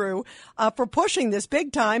Andrew for pushing this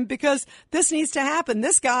big time, because this needs to happen.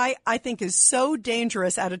 This guy, I think, is so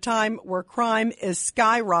dangerous at a time where crime is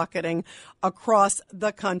skyrocketing across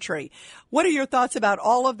the country. What are your thoughts about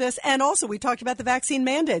all of this? And also, we talked about the vaccine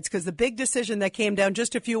mandates, because the big decision that came down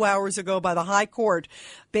just a few hours ago by the High Court,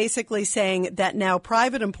 basically saying that now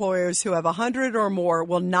private employers who have 100 or more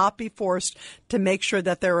will not be forced to make sure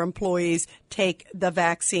that their employees take the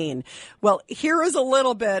vaccine. Well, here is a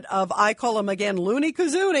little bit of, I call him again, Looney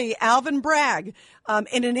Kazooney, Alvin Bragg,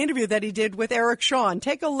 in an interview that he did with Eric Shawn.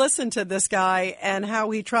 Take a listen to this guy and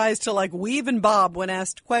how he tries to weave and bob when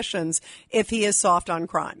asked questions if he is soft on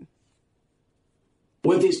crime.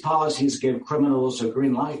 Would these policies give criminals a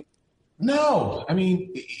green light? No. I mean,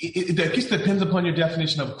 it just depends upon your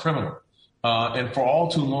definition of criminal. And for all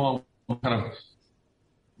too long, we kind of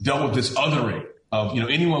dealt with this othering of,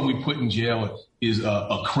 anyone we put in jail is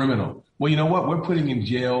a criminal. Well, you know what? We're putting in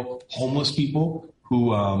jail homeless people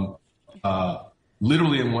who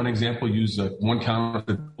literally, in one example, used one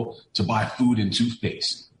counter to buy food and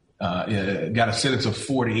toothpaste. Got a sentence of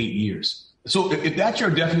 4 to 8 years. So if that's your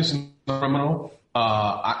definition of criminal,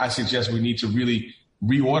 I suggest we need to really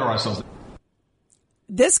reorder ourselves.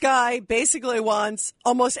 This guy basically wants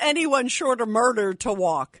almost anyone short of murder to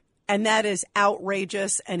walk, and that is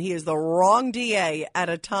outrageous, and he is the wrong DA at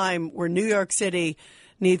a time where New York City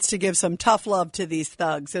needs to give some tough love to these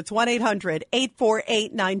thugs. It's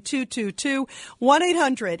 1-800-848-9222,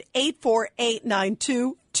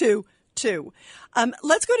 1-800-848-9222.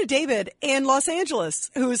 Let's go to David in Los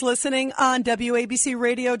Angeles, who is listening on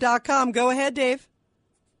WABCRadio.com. Go ahead, Dave.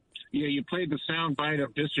 Yeah, you played the soundbite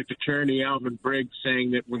of District Attorney Alvin Bragg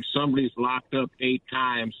saying that when somebody's locked up 8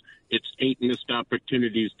 times, it's 8 missed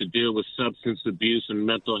opportunities to deal with substance abuse and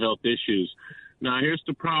mental health issues. Now, here's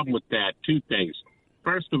the problem with that. 2 things.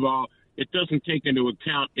 First of all, it doesn't take into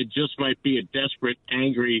account it just might be a desperate,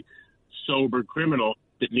 angry, sober criminal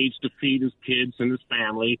that needs to feed his kids and his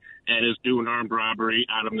family and is doing armed robbery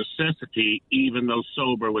out of necessity, even though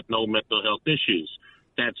sober with no mental health issues.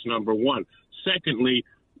 That's number one. Secondly,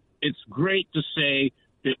 it's great to say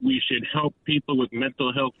that we should help people with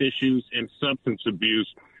mental health issues and substance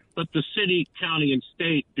abuse, but the city, county, and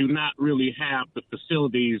state do not really have the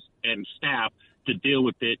facilities and staff to deal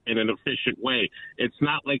with it in an efficient way. It's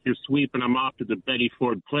not like you're sweeping them off to the Betty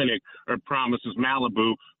Ford Clinic or Promises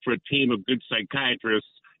Malibu for a team of good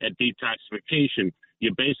psychiatrists at detoxification.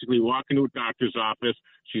 You basically walk into a doctor's office.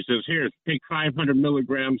 She says, here, take 500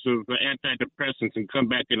 milligrams of antidepressants and come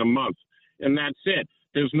back in a month. And that's it.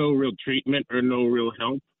 There's no real treatment or no real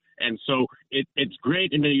help. And so it's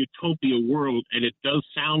great in a utopia world, and it does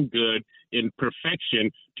sound good in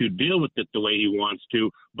perfection to deal with it the way he wants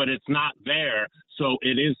to, but it's not there. So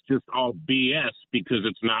it is just all BS because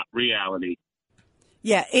it's not reality.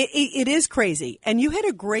 Yeah, it is crazy. And you hit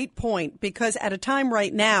a great point, because at a time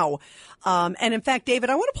right now, and in fact, David,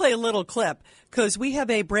 I want to play a little clip, because we have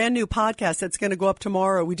a brand new podcast that's going to go up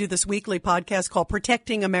tomorrow. We do this weekly podcast called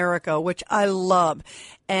Protecting America, which I love.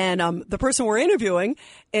 And the person we're interviewing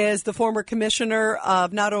is the former commissioner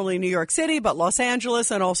of not only New York City, but Los Angeles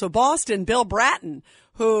and also Boston, Bill Bratton,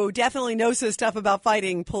 who definitely knows his stuff about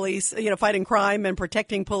fighting police, fighting crime and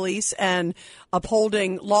protecting police and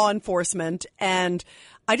upholding law enforcement. And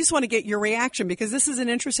I just want to get your reaction, because this is an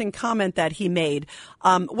interesting comment that he made.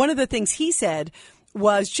 One of the things he said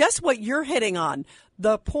was just what you're hitting on,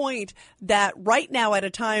 the point that right now, at a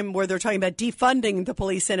time where they're talking about defunding the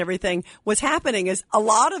police and everything, what's happening is a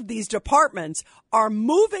lot of these departments are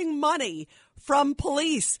moving money from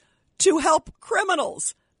police to help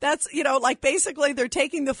criminals. That's, like basically they're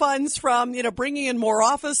taking the funds from, bringing in more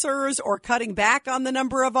officers or cutting back on the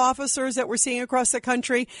number of officers that we're seeing across the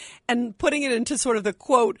country and putting it into sort of the,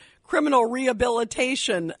 quote, criminal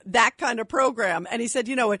rehabilitation, that kind of program. And he said,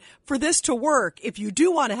 for this to work, if you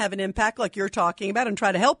do want to have an impact like you're talking about and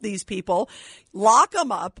try to help these people, lock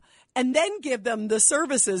them up and then give them the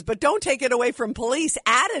services, but don't take it away from police.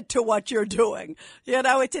 Add it to what you're doing.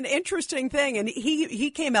 It's an interesting thing. And he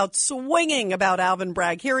came out swinging about Alvin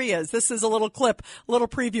Bragg. Here he is. This is a little clip, a little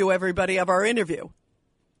preview, everybody, of our interview.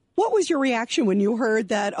 What was your reaction when you heard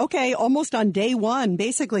that, okay, almost on day one,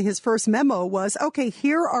 basically his first memo was, okay,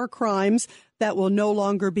 here are crimes that will no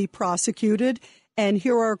longer be prosecuted, and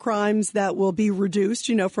here are crimes that will be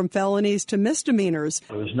reduced, from felonies to misdemeanors.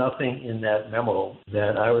 There was nothing in that memo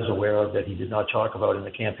that I was aware of that he did not talk about in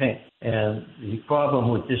the campaign. And the problem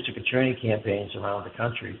with district attorney campaigns around the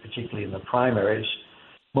country, particularly in the primaries,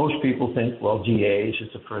 most people think, well, DAs,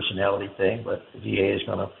 it's a personality thing, but the DA is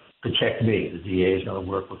going to protect me. The DA is going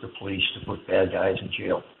to work with the police to put bad guys in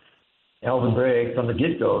jail. Alvin Bragg, from the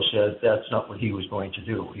get-go, said that's not what he was going to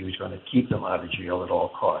do. He was going to keep them out of jail at all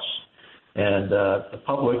costs. And the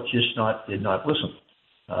public just did not listen.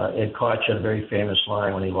 Ed Koch had a very famous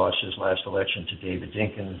line when he lost his last election to David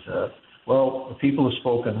Dinkins. Well, the people have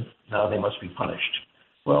spoken, now they must be punished.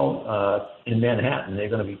 Well, in Manhattan, they're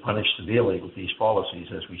going to be punished severely with these policies,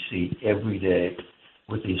 as we see every day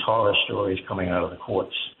with these horror stories coming out of the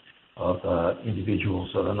courts of individuals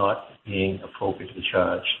that are not being appropriately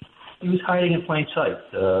charged. He was hiding in plain sight.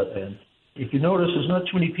 And if you notice, there's not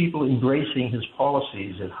too many people embracing his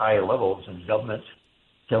policies at higher levels in government.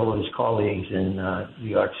 Several of his colleagues in New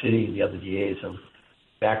York City, the other DAs, have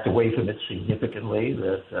backed away from it significantly.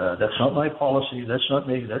 That's not my policy. That's not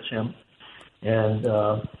me. That's him. And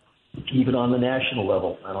even on the national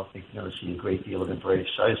level, I don't think you're going to see a great deal of embrace.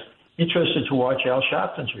 I was interested to watch Al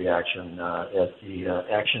Sharpton's reaction at the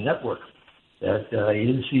Action Network. That you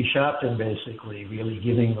didn't see Sharpton basically really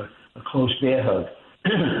giving a close bear hug.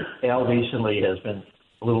 Al recently has been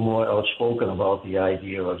a little more outspoken about the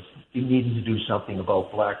idea of needing to do something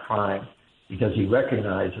about black crime because he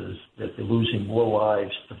recognizes that they're losing more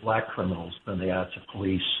lives to black criminals than they are to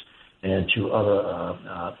police and to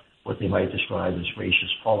other what they might describe as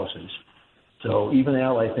racist policies. So even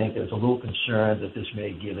Al, I think, is a little concerned that this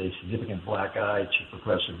may give a significant black eye to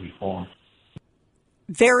progressive reform.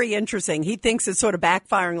 Very interesting. He thinks it's sort of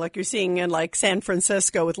backfiring like you're seeing in like San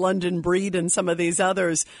Francisco with London Breed and some of these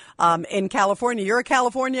others in California. You're a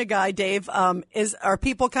California guy, Dave. Are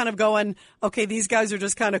people kind of going, okay, these guys are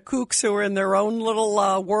just kind of kooks who are in their own little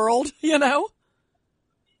world,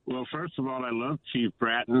 Well, first of all, I love Chief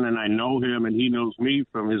Bratton, and I know him, and he knows me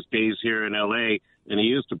from his days here in L.A., and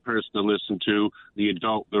he is the person to listen to, the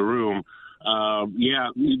adult in the room.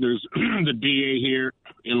 There's the DA here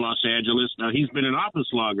in Los Angeles. Now, he's been an office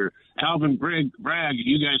longer. Alvin Bragg,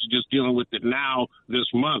 you guys are just dealing with it now this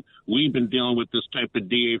month. We've been dealing with this type of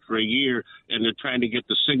DA for a year, and they're trying to get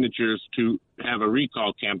the signatures to have a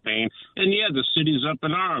recall campaign. And, the city's up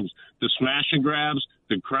in arms. The smash and grabs,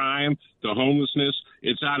 the crime, the homelessness,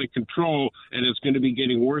 it's out of control, and it's going to be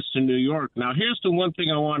getting worse in New York. Now, here's the one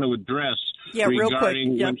thing I want to address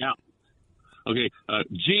regarding real quick. Okay, I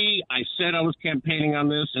said I was campaigning on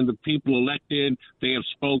this, and the people elected, they have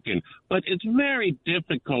spoken. But it's very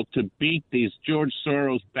difficult to beat these George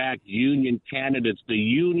Soros-backed union candidates. The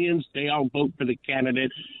unions, they all vote for the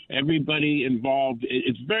candidate. Everybody involved.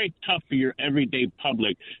 It's very tough for your everyday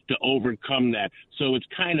public to overcome that. So it's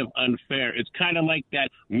kind of unfair. It's kind of like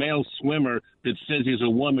that male swimmer that says he's a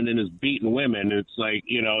woman and is beating women. It's like,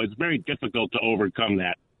 it's very difficult to overcome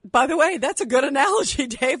that. By the way, that's a good analogy,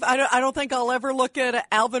 Dave. I don't think I'll ever look at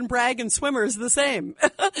Alvin Bragg and swimmers the same.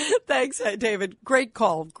 Thanks, David. Great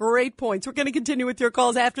call. Great points. We're going to continue with your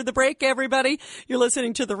calls after the break, everybody. You're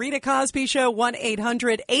listening to The Rita Cosby Show,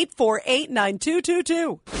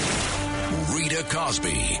 1-800-848-9222. Rita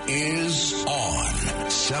Cosby is on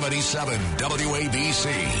 77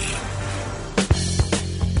 WABC.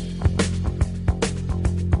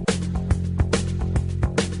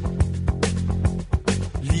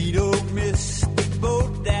 Lido missed the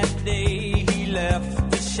boat that day, he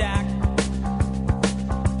left the shack,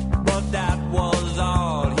 but that was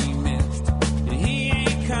all he missed, and he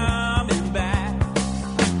ain't coming back.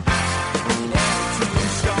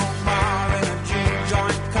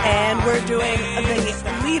 And we're doing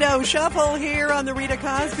the Lido Shuffle here on the Rita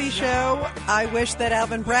Cosby Show. I wish that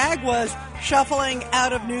Alvin Bragg was shuffling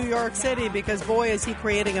out of New York City because, boy, is he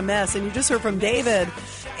creating a mess. And you just heard from David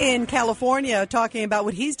in California talking about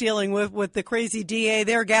what he's dealing with the crazy DA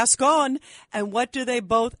there, Gascon. And what do they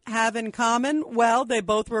both have in common? Well, they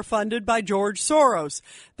both were funded by George Soros.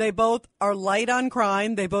 They both are light on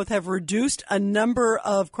crime. They both have reduced a number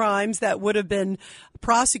of crimes that would have been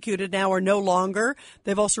prosecuted now are no longer.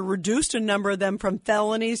 They've also reduced a number of them from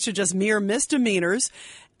felonies to just mere misdemeanors,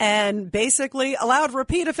 and basically allowed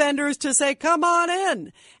repeat offenders to say, come on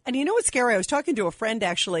in. And you know what's scary? I was talking to a friend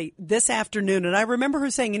actually this afternoon, and I remember her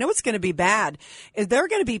saying, you know what's going to be bad is there are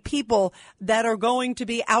going to be people that are going to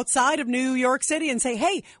be outside of New York City and say,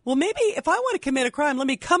 hey, well, maybe if I want to commit a crime, let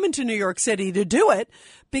me come into New York City to do it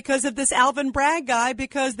because of this Alvin Bragg guy,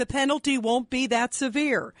 because the penalty won't be that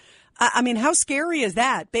severe. I mean, how scary is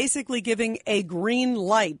that? Basically giving a green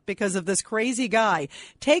light because of this crazy guy.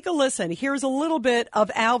 Take a listen. Here's a little bit of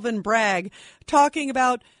Alvin Bragg talking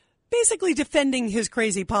about basically defending his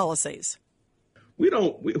crazy policies. We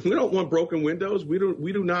don't want broken windows. We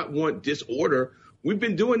do not want disorder. We've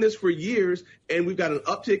been doing this for years, and we've got an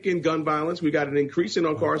uptick in gun violence. We've got an increase in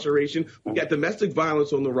incarceration. We've got domestic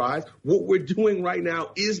violence on the rise. What we're doing right now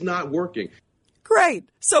is not working. Great.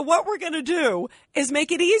 So what we're going to do is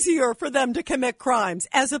make it easier for them to commit crimes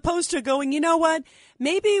as opposed to going, you know what,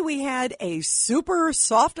 maybe we had a super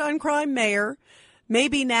soft on crime mayor.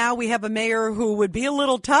 Maybe now we have a mayor who would be a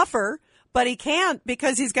little tougher, but he can't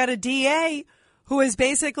because he's got a DA who has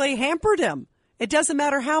basically hampered him. It doesn't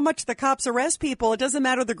matter how much the cops arrest people. It doesn't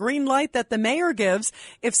matter the green light that the mayor gives.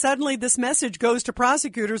 If suddenly this message goes to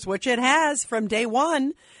prosecutors, which it has from day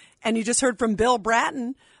one, and you just heard from Bill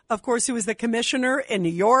Bratton, of course, who was the commissioner in New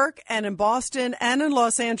York and in Boston and in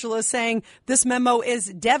Los Angeles, saying this memo is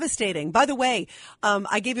devastating. By the way,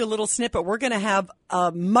 I gave you a little snippet. We're going to have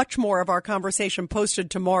much more of our conversation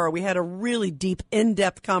posted tomorrow. We had a really deep,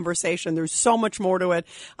 in-depth conversation. There's so much more to it.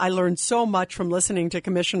 I learned so much from listening to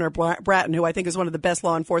Commissioner Bratton, who I think is one of the best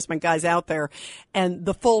law enforcement guys out there. And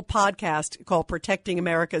the full podcast called Protecting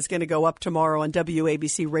America is going to go up tomorrow on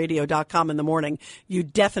WABCRadio.com in the morning. You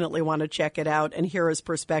definitely want to check it out and hear his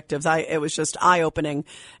perspective. It was just eye-opening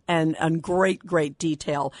and great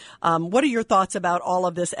detail. What are your thoughts about all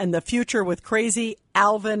of this and the future with crazy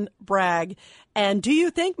Alvin Bragg? And do you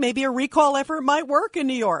think maybe a recall effort might work in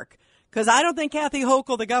New York? Because I don't think Kathy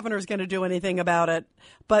Hochul, the governor, is going to do anything about it.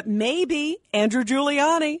 But maybe Andrew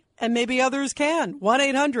Giuliani and maybe others can.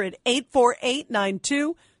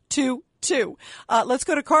 1-800-848-9222. Let's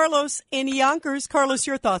go to Carlos in Yonkers. Carlos,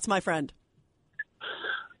 your thoughts, my friend.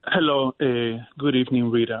 Hello. Good evening,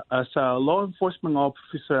 Rita. As a law enforcement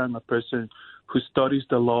officer and a person who studies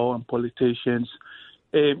the law and politicians,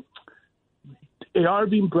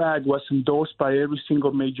 Alvin Bragg was endorsed by every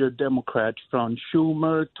single major Democrat, from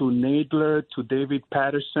Schumer to Nadler to David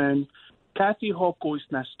Patterson. Kathy Hochul is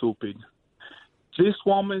not stupid. This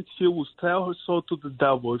woman, she will sell her soul to the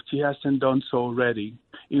devil if she hasn't done so already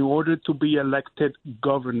in order to be elected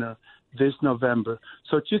governor this November.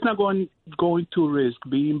 So she's not going to risk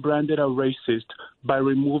being branded a racist by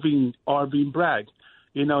removing Alvin Bragg.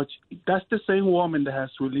 You know, that's the same woman that has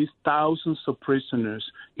released thousands of prisoners,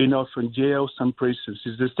 from jails and prisons.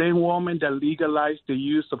 It's the same woman that legalized the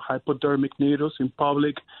use of hypodermic needles in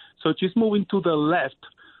public. So she's moving to the left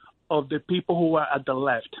of the people who are at the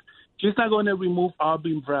left. She's not going to remove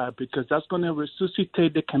Alvin Bragg because that's going to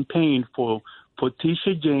resuscitate the campaign for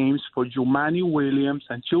Tisha James, for Jumaane Williams,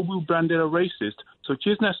 and she'll be branded a racist. So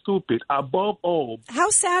she's not stupid. Above all. How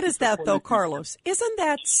sad is that, though, Carlos? Isn't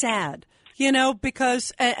that sad?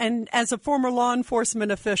 Because, and as a former law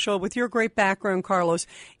enforcement official with your great background, Carlos,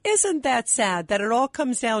 isn't that sad that it all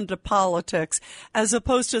comes down to politics as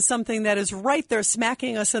opposed to something that is right there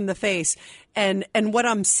smacking us in the face? And what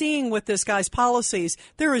I'm seeing with this guy's policies,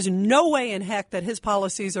 there is no way in heck that his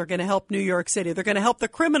policies are going to help New York City. They're going to help the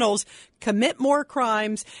criminals commit more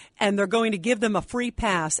crimes, and they're going to give them a free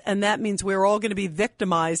pass. And that means we're all going to be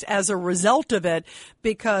victimized as a result of it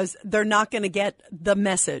because they're not going to get the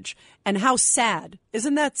message. And how sad.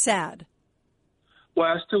 Isn't that sad? Well,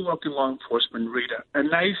 I still work in law enforcement, Rita. And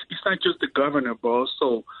it's not just the governor, but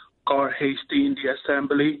also Carl Hastie in the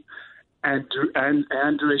Assembly and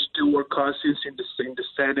Andrea Stewart Cousins in the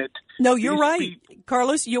Senate. No, you're right.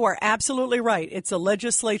 Carlos, you are absolutely right. It's a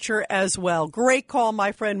legislature as well. Great call,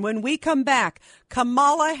 my friend. When we come back,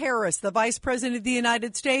 Kamala Harris, the Vice President of the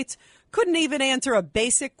United States, couldn't even answer a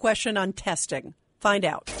basic question on testing. Find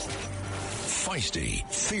out. Feisty,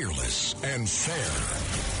 fearless, and fair.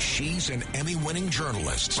 She's an Emmy-winning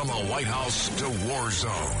journalist, from the White House to war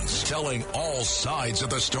zones, telling all sides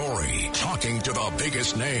of the story, talking to the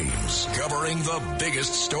biggest names, covering the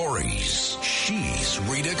biggest stories. She's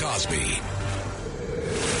Rita Cosby.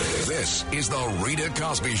 This is the Rita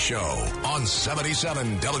Cosby Show on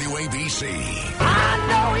 77 WABC. I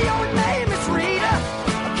know your name is Rita,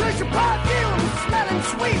 'cause your perfume is smelling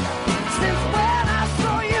sweet. Since when I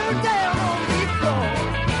saw you down on the floor.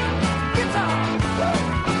 Guitar.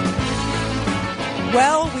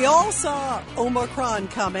 Well, we all saw Omicron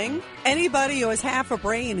coming. Anybody who has half a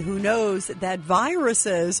brain who knows that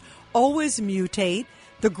viruses always mutate.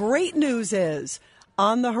 The great news is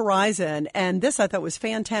on the horizon, and this I thought was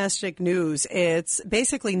fantastic news. It's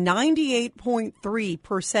basically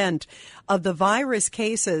 98.3% of the virus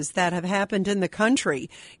cases that have happened in the country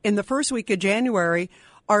in the first week of January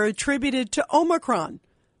are attributed to Omicron.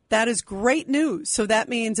 That is great news. So that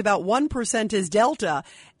means about 1% is Delta.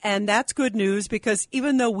 And that's good news because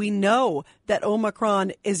even though we know that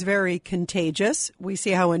Omicron is very contagious, we see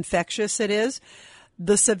how infectious it is,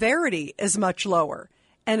 the severity is much lower.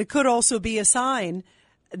 And it could also be a sign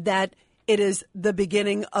that it is the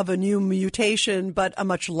beginning of a new mutation, but a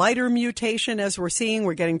much lighter mutation as we're seeing.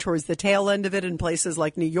 We're getting towards the tail end of it in places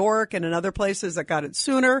like New York and in other places that got it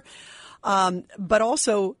sooner. But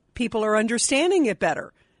also people are understanding it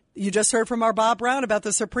better. You just heard from our Bob Brown about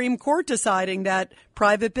the Supreme Court deciding that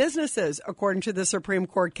private businesses, according to the Supreme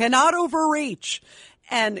Court, cannot overreach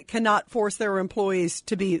and cannot force their employees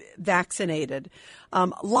to be vaccinated.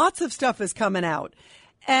 Lots of stuff is coming out.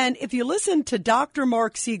 And if you listen to Dr.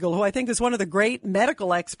 Mark Siegel, who I think is one of the great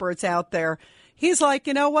medical experts out there, he's like,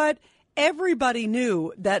 you know what? Everybody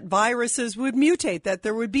knew that viruses would mutate, that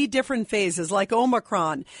there would be different phases like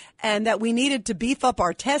Omicron, and that we needed to beef up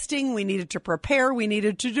our testing, we needed to prepare, we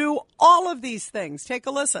needed to do all of these things. Take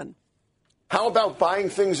a listen. How about buying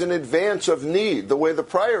things in advance of need, the way the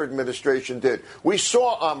prior administration did? We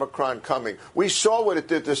saw Omicron coming. We saw what it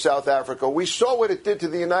did to South Africa. We saw what it did to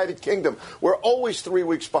the United Kingdom. We're always 3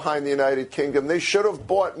 weeks behind the United Kingdom. They should have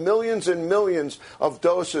bought millions and millions of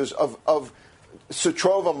doses of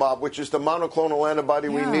Sotrovimab, which is the monoclonal antibody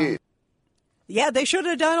we need. Yeah, they should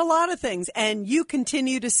have done a lot of things. And you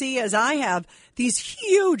continue to see, as I have, these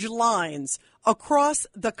huge lines across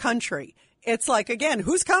the country. It's like, again,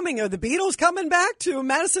 who's coming? Are the Beatles coming back to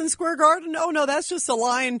Madison Square Garden? Oh, no, that's just a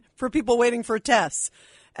line for people waiting for tests.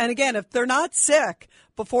 And again, if they're not sick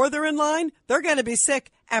before they're in line, they're going to be sick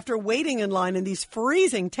after waiting in line in these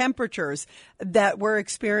freezing temperatures that we're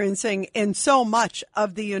experiencing in so much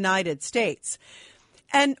of the United States.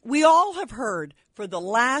 And we all have heard for the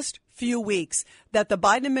last few weeks that the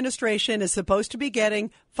Biden administration is supposed to be getting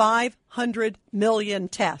 500 million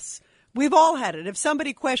tests. We've all had it. If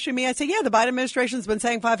somebody questioned me, I'd say, yeah, the Biden administration's been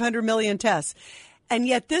saying 500 million tests. And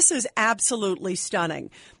yet this is absolutely stunning.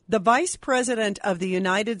 The Vice President of the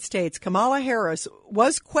United States, Kamala Harris,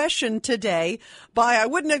 was questioned today by, I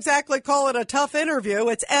wouldn't exactly call it a tough interview.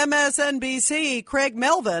 It's MSNBC, Craig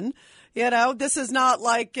Melvin. You know, this is not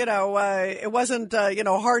like, it wasn't,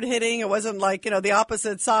 hard hitting. It wasn't like, the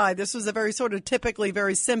opposite side. This was a very sort of typically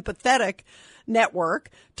very sympathetic network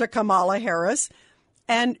to Kamala Harris.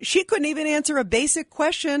 And she couldn't even answer a basic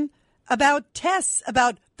question about tests,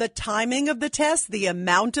 about the timing of the tests, the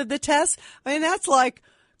amount of the tests. I mean, that's like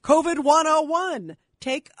COVID 101.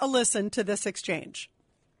 Take a listen to this exchange.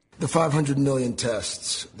 The 500 million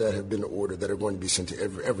tests that have been ordered that are going to be sent to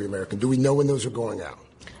every American, do we know when those are going out?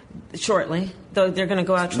 Shortly, though they're going to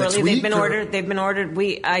go out shortly. They've been ordered.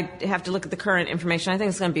 I have to look at the current information. I think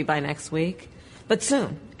it's going to be by next week. But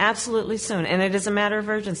soon, absolutely soon. And it is a matter of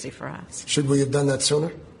urgency for us. Should we have done that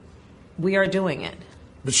sooner? We are doing it.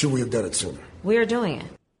 But should we have done it sooner? We are doing it.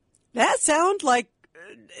 That sounds like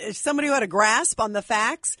somebody who had a grasp on the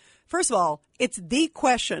facts. First of all, it's the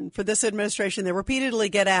question for this administration. They repeatedly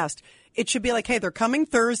get asked. It should be like, hey, they're coming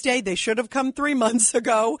Thursday. They should have come 3 months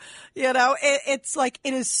ago. It's like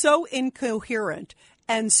it is so incoherent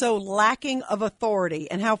and so lacking of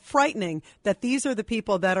authority, and how frightening that these are the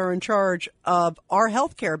people that are in charge of our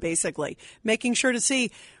health care, basically, making sure to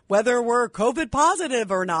see whether we're COVID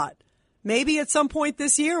positive or not. Maybe at some point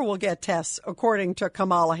this year we'll get tests, according to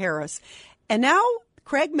Kamala Harris. And now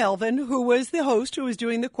Craig Melvin, who was the host who was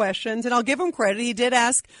doing the questions, and I'll give him credit, he did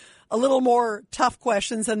ask a little more tough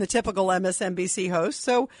questions than the typical MSNBC host.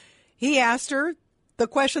 So he asked her the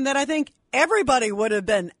question that I think everybody would have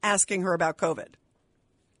been asking her about COVID.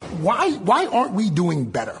 Why aren't we doing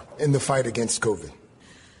better in the fight against COVID?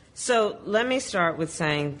 So let me start with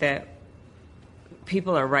saying that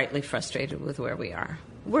people are rightly frustrated with where we are.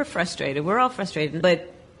 We're frustrated. We're all frustrated.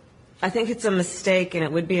 But I think it's a mistake, and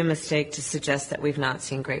it would be a mistake to suggest that we've not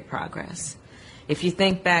seen great progress. If you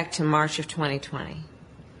think back to March of 2020,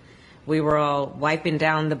 we were all wiping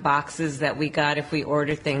down the boxes that we got if we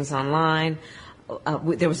ordered things online.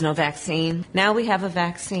 There was no vaccine. Now we have a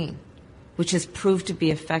vaccine. which has proved to be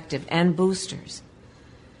effective, and boosters.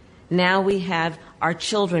 Now we have our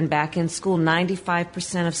children back in school.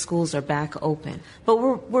 95% of schools are back open. But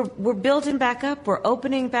we're building back up, we're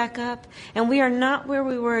opening back up, and we are not where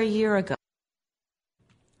we were a year ago.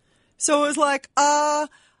 So it was like, yeah,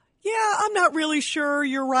 I'm not really sure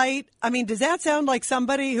you're right. I mean, does that sound like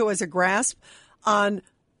somebody who has a grasp on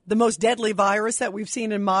the most deadly virus that we've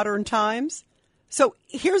seen in modern times? So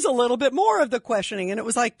here's a little bit more of the questioning. And it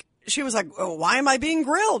was like, she was like, oh, why am I being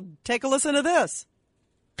grilled? Take a listen to this.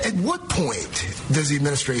 At what point does the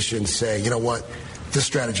administration say, you know what, this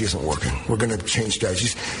strategy isn't working, we're going to change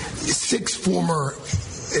strategies? 6 former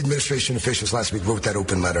administration officials last week wrote that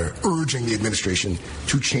open letter urging the administration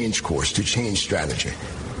to change course, to change strategy.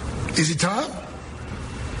 Is it time?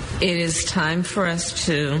 It is time for us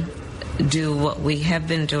to do what we have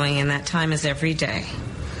been doing, and that time is every day.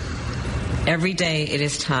 Every day it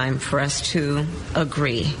is time for us to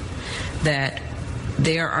agree that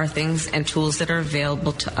there are things and tools that are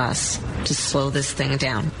available to us to slow this thing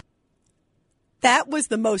down. That was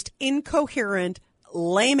the most incoherent,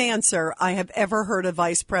 lame answer I have ever heard a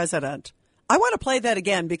vice president. I want to play that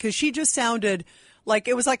again because she just sounded like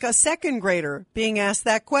it was like a second grader being asked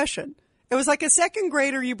that question. It was like a second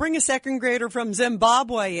grader. You bring a second grader from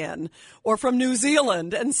Zimbabwe in or from New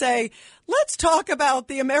Zealand and say, let's talk about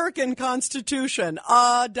the American Constitution.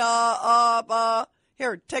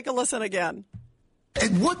 Here, take a listen again. At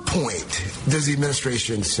what point does the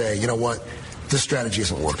administration say, you know what, this strategy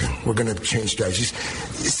isn't working, we're going to change strategies?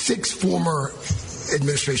 6 former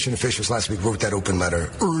administration officials last week wrote that open letter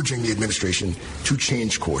urging the administration to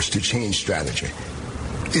change course, to change strategy.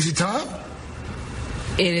 Is it time?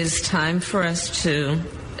 It is time for us to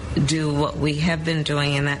do what we have been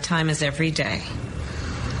doing, and that time is every day.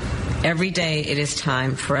 Every day it is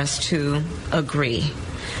time for us to agree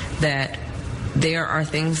that there are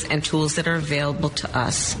things and tools that are available to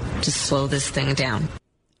us to slow this thing down.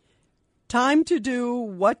 Time to do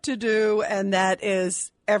what to do, and that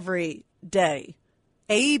is every day.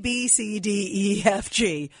 A, B, C, D, E, F,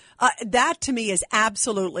 G. That to me is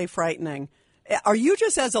absolutely frightening. Are you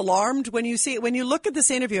just as alarmed when you look at this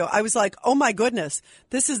interview? I was like, oh my goodness,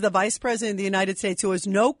 this is the Vice President of the United States who has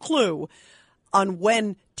no clue on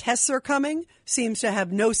when tests are coming, seems to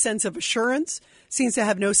have no sense of assurance, seems to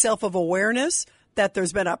have no self-awareness that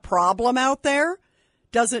there's been a problem out there,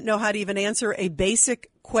 doesn't know how to even answer a basic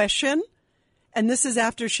question. And this is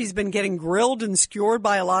after she's been getting grilled and skewered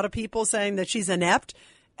by a lot of people saying that she's inept,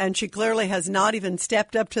 and she clearly has not even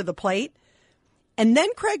stepped up to the plate. And then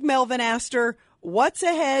Craig Melvin asked her, what's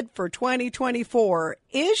ahead for 2024?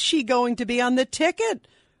 Is she going to be on the ticket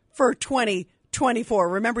for 2024?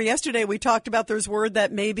 Remember, yesterday we talked about there's word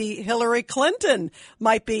that maybe Hillary Clinton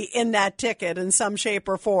might be in that ticket in some shape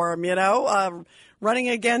or form, running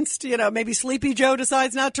against, maybe Sleepy Joe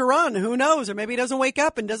decides not to run. Who knows? Or maybe he doesn't wake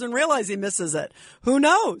up and doesn't realize he misses it. Who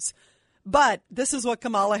knows? But this is what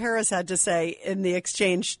Kamala Harris had to say in the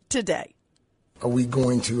exchange today. Are we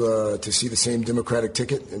going to see the same Democratic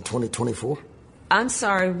ticket in 2024? I'm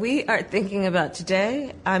sorry, we are thinking about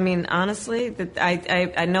today. I mean, honestly,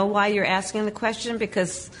 I know why you're asking the question,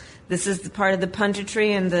 because this is the part of the punditry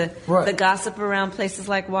and the gossip around places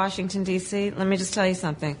like Washington, D.C. Let me just tell you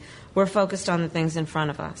something. We're focused on the things in front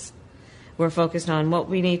of us. We're focused on what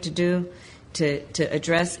we need to do to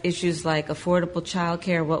address issues like affordable child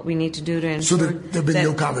care, what we need to do to ensure. So there have been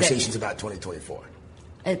no conversations about 2024?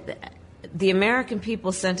 The American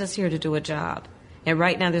people sent us here to do a job. And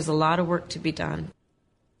right now there's a lot of work to be done.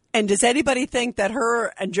 And does anybody think that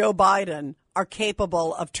her and Joe Biden are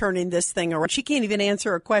capable of turning this thing around? She can't even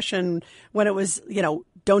answer a question when it was,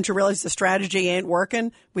 don't you realize the strategy ain't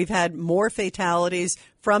working? We've had more fatalities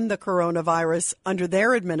from the coronavirus under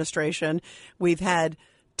their administration. We've had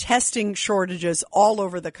testing shortages all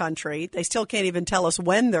over the country. They still can't even tell us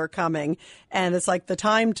when they're coming. And it's like the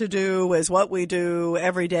time to do is what we do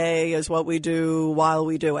every day is what we do while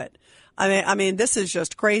we do it. I mean, this is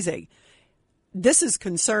just crazy. This is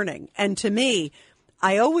concerning. And to me,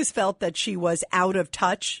 I always felt that she was out of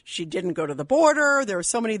touch. She didn't go to the border. There are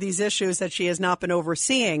so many of these issues that she has not been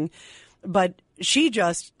overseeing, but she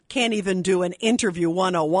just can't even do an interview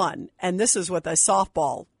 101. And this is with a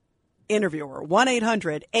softball interviewer.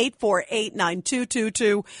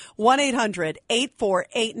 1-800-848-9222.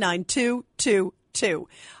 1-800-848-9222.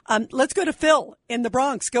 Let's go to Phil in the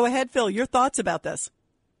Bronx. Go ahead, Phil. Your thoughts about this?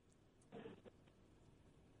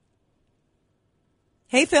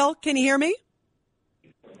 Hey, Phil, can you hear me?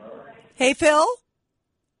 Hey, Phil?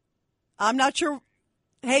 I'm not sure.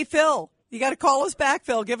 Hey, Phil, you got to call us back,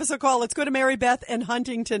 Phil. Give us a call. Let's go to Mary Beth in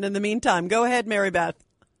Huntington in the meantime. Go ahead, Mary Beth.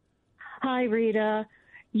 Hi, Rita.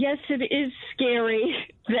 Yes, it is scary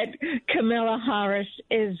that Kamala Harris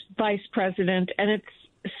is vice president, and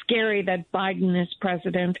it's scary that Biden is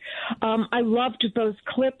president. I loved those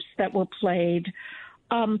clips that were played.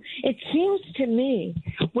 It seems to me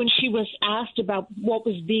when she was asked about what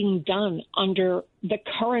was being done under the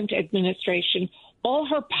current administration, all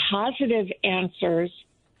her positive answers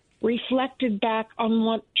reflected back on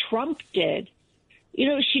what Trump did. You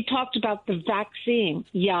know, she talked about the vaccine.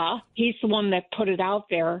 Yeah, he's the one that put it out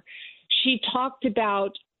there. She talked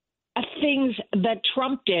about things that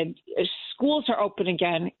Trump did. Schools are open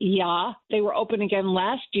again. Yeah, they were open again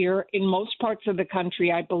last year in most parts of the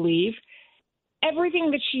country, I believe.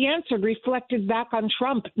 Everything that she answered reflected back on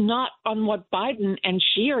Trump, not on what Biden and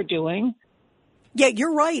she are doing. Yeah,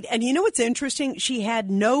 you're right. And you know what's interesting? She had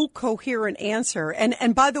no coherent answer.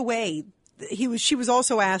 And by the way, she was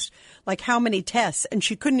also asked, like, how many tests, and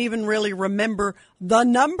she couldn't even really remember the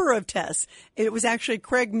number of tests. It was actually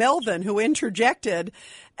Craig Melvin who interjected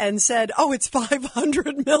and said, oh, it's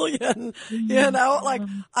 500 million. You know, like,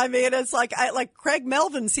 I mean, it's like Craig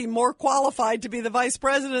Melvin seemed more qualified to be the vice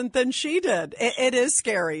president than she did. It is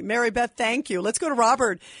scary. Mary Beth, thank you. Let's go to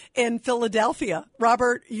Robert in Philadelphia.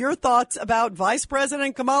 Robert, your thoughts about Vice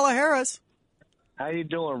President Kamala Harris? How you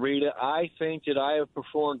doing, Rita? I think that I have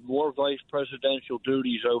performed more vice presidential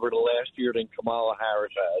duties over the last year than Kamala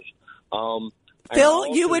Harris has.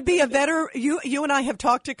 Phil, you would be a better, you and I have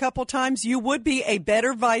talked a couple times, you would be a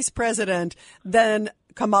better vice president than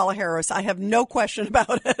Kamala Harris. I have no question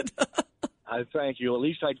about it. I thank you. At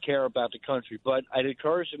least I'd care about the country. But it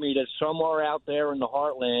occurs to me that somewhere out there in the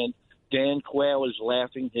heartland, Dan Quayle is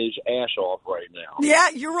laughing his ass off right now. Yeah,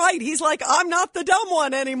 you're right. He's like, I'm not the dumb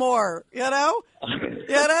one anymore, you know? You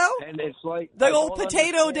know? And it's like the old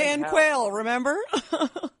potato Dan Quayle, remember?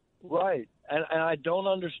 Right. And I don't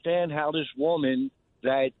understand how this woman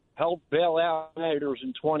that helped bail out senators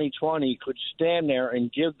in 2020 could stand there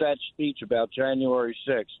and give that speech about January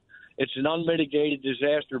 6th. It's an unmitigated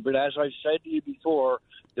disaster, but as I've said to you before,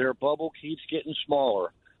 their bubble keeps getting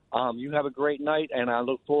smaller. You have a great night, and I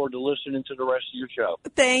look forward to listening to the rest of your show.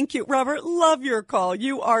 Thank you, Robert. Love your call.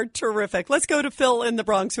 You are terrific. Let's go to Phil in the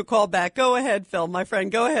Bronx who called back. Go ahead, Phil, my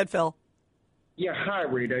friend. Go ahead, Phil. Yeah, hi,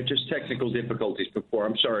 Rita. Just technical difficulties before.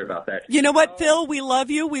 I'm sorry about that. You know what, Phil? We love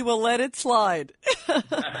you. We will let it slide.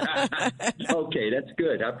 Okay, that's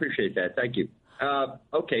good. I appreciate that. Thank you.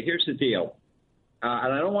 Okay, here's the deal.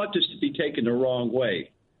 And I don't want this to be taken the wrong way.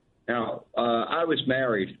 Now, I was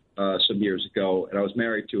married some years ago, and I was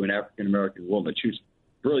married to an African-American woman. She was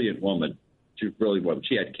a brilliant woman. She was a brilliant woman.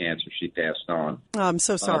 She had cancer. She passed on. Oh, I'm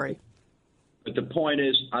so sorry. But the point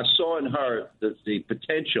is, I saw in her the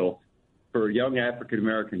potential for young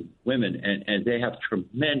African-American women, and they have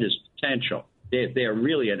tremendous potential. They are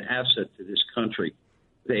really an asset to this country.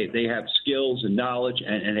 They have skills and knowledge,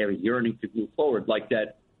 and they have a yearning to move forward like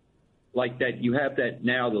that. Like that, you have that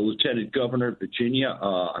now, the Lieutenant Governor of Virginia.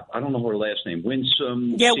 I don't know her last name.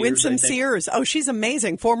 Winsome Yeah, Sears, Winsome Sears. Oh, she's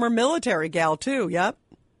amazing. Former military gal, too. Yep.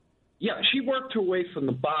 Yeah, she worked her way from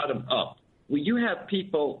the bottom up. Well, you have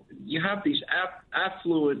people, you have these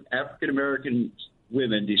affluent African-American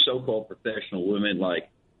women, these so-called professional women, like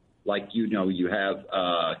you know, you have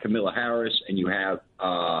Kamala Harris and you have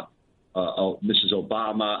Mrs.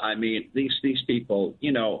 Obama. I mean, these people,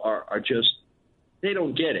 you know, are just, they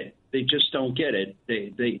don't get it. They just don't get it.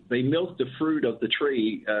 They milk the fruit of the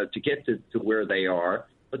tree to get to where they are,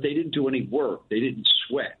 but they didn't do any work. They didn't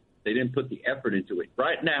sweat. They didn't put the effort into it.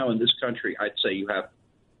 Right now in this country, I'd say you have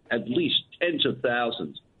at least tens of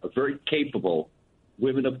thousands of very capable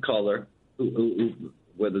women of color, who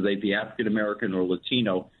whether they be African-American or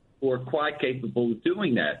Latino, who are quite capable of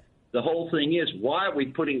doing that. The whole thing is, why are we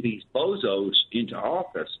putting these bozos into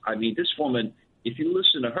office? I mean, this woman, if you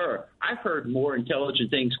listen to her, I've heard more intelligent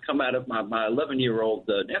things come out of my 11-year-old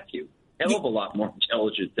nephew. Hell of a lot more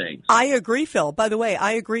intelligent things. I agree, Phil. By the way,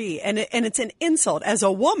 I agree. And it's an insult. As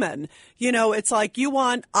a woman, you know, it's like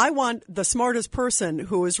I want the smartest person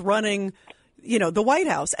who is running, you know, the White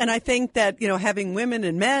House. And I think that, you know, having women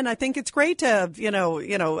and men, I think it's great to have, you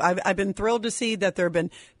know, I've been thrilled to see that there have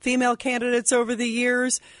been female candidates over the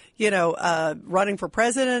years, you know, running for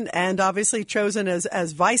president and obviously chosen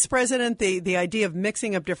as vice president. The idea of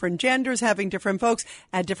mixing up different genders, having different folks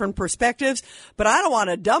at different perspectives. But I don't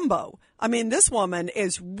want a Dumbo. I mean, this woman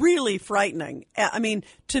is really frightening. I mean,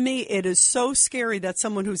 to me, it is so scary that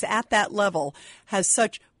someone who's at that level has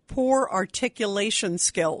such poor articulation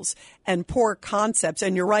skills and poor concepts.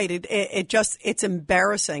 And you're right. It's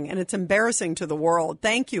embarrassing, and it's embarrassing to the world.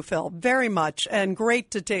 Thank you, Phil, very much. And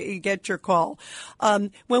great to get your call.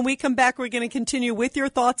 When we come back, we're going to continue with your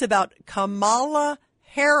thoughts about Kamala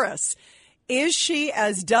Harris. Is she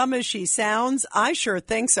as dumb as she sounds? I sure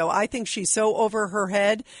think so. I think she's so over her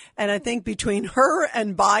head. And I think between her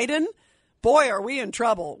and Biden, boy, are we in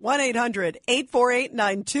trouble.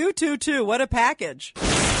 1-800-848-9222. What a package.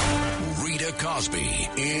 Rita Cosby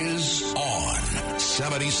is on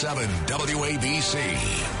 77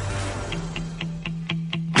 WABC.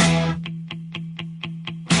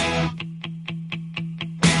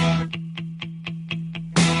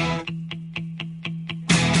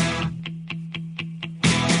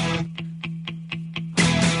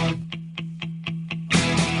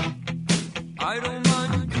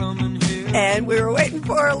 And we were waiting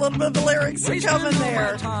for a little bit of the lyrics to come in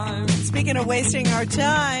there. Speaking of wasting our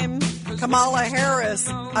time, Kamala Harris,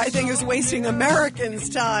 I think, is wasting Americans'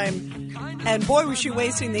 time. And boy, was she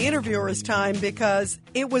wasting the interviewer's time, because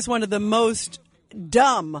it was one of the most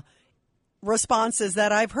dumb responses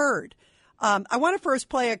that I've heard. I want to first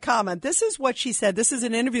play a comment. This is what she said. This is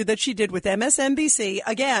an interview that she did with MSNBC.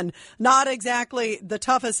 Again, not exactly the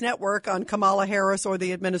toughest network on Kamala Harris or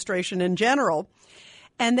the administration in general.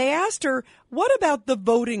 And they asked her, what about the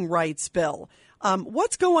voting rights bill?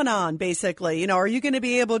 What's going on, basically? Are you going to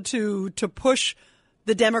be able to push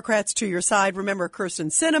the Democrats to your side? Remember,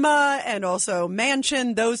 Kyrsten Sinema and also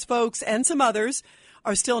Manchin, those folks and some others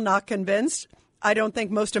are still not convinced. I don't think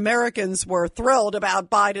most Americans were thrilled about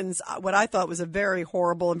Biden's, what I thought was a very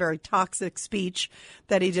horrible and very toxic speech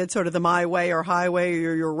that he did, sort of the my way or highway,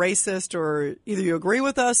 or you're racist, or either you agree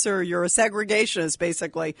with us or you're a segregationist,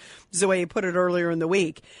 basically, is the way he put it earlier in the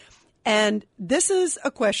week. And this is a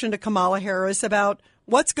question to Kamala Harris about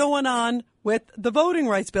what's going on with the voting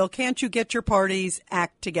rights bill. Can't you get your party's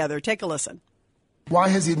act together? Take a listen. Why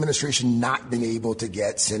has the administration not been able to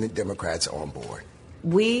get Senate Democrats on board?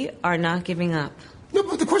 We are not giving up. No,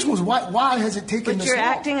 but the question was, why has it taken this long? But you're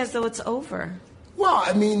acting as though it's over. Well,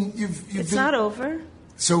 I mean, It's not over.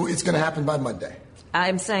 So it's going to happen by Monday.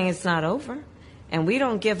 I'm saying it's not over. And we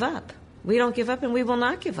don't give up. We don't give up, and we will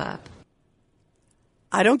not give up.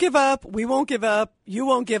 I don't give up. We won't give up. You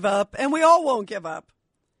won't give up. And we all won't give up.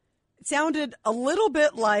 It sounded a little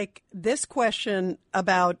bit like this question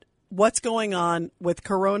about what's going on with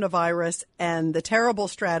coronavirus and the terrible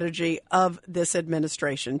strategy of this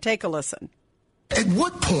administration. Take a listen. At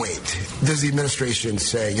what point does the administration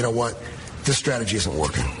say, you know what, this strategy isn't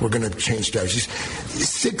working, we're going to change strategies?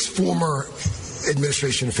 6 former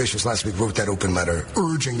administration officials last week wrote that open letter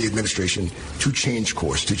urging the administration to change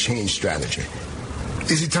course, to change strategy.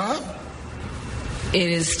 Is it time? It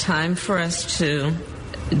is time for us to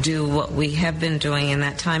do what we have been doing, and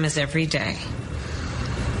that time is every day.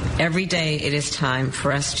 Every day it is time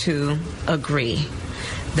for us to agree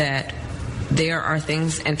that there are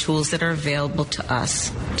things and tools that are available to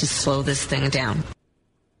us to slow this thing down.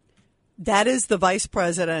 That is the Vice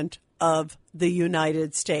President of the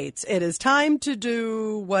United States. It is time to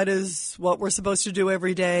do what we're supposed to do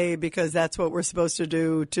every day, because that's what we're supposed to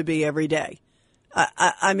do to be every day.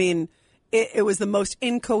 I mean, it was the most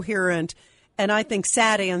incoherent and I think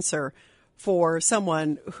sad answer for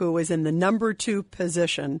someone who is in the number 2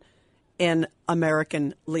 position in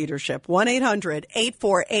American leadership.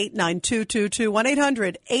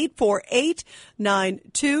 1-800-848-9222.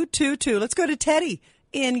 1-800-848-9222. Let's go to Teddy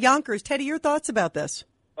in Yonkers. Teddy, your thoughts about this?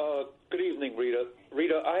 Good evening, Rita.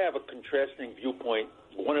 Rita, I have a contrasting viewpoint,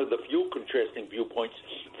 one of the few contrasting viewpoints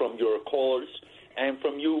from your callers and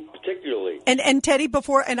from you particularly. And Teddy,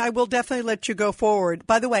 and I will definitely let you go forward.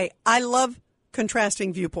 By the way, I love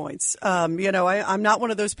contrasting viewpoints. I'm not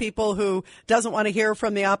one of those people who doesn't want to hear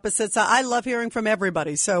from the opposites. I love hearing from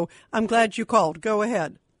everybody. So I'm glad you called. Go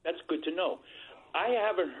ahead. That's good to know. I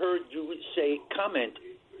haven't heard you comment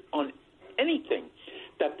on anything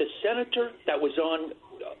that the senator that was on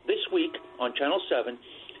this week on Channel 7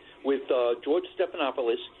 with George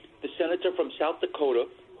Stephanopoulos, the senator from South Dakota,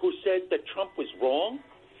 who said that Trump was wrong,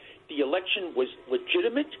 the election was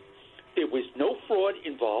legitimate, there was no fraud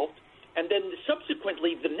involved. And then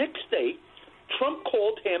subsequently, the next day, Trump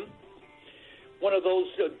called him one of those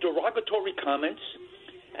derogatory comments,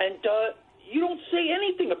 and you don't say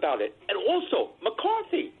anything about it. And also,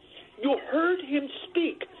 McCarthy, you heard him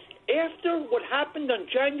speak after what happened on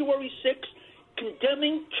January 6th,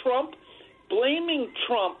 condemning Trump, blaming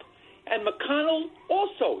Trump, and McConnell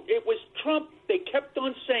also. It was Trump, they kept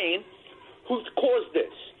on saying, who's caused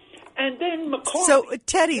this. And then McCarthy... So,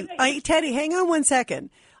 Teddy, hang on one second.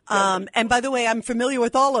 And by the way, I'm familiar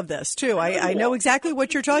with all of this, too. I know exactly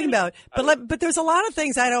what you're talking about. But there's a lot of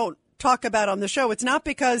things I don't talk about on the show. It's not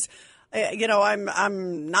because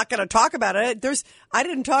I'm not going to talk about it. I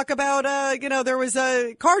didn't talk about, there was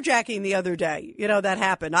a carjacking the other day, that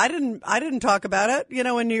happened. I didn't talk about it,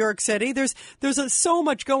 in New York City. There's so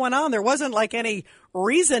much going on. There wasn't like any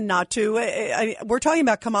reason not to. We're talking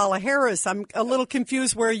about Kamala Harris. I'm a little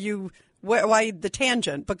confused why the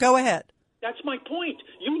tangent, but go ahead. That's my point.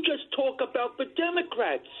 You just talk about the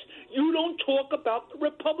Democrats. You don't talk about the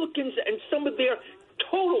Republicans and some of their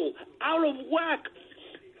total, out of whack,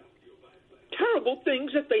 terrible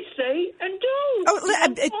things that they say and do.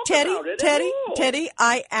 Teddy,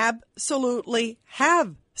 I absolutely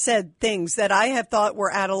have said things that I have thought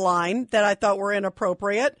were out of line, that I thought were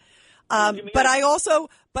inappropriate. But I also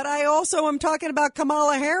am talking about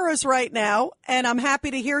Kamala Harris right now, and I'm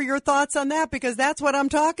happy to hear your thoughts on that because that's what I'm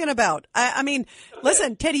talking about. I mean,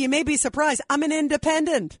 listen, Teddy, you may be surprised. I'm an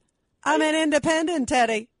independent,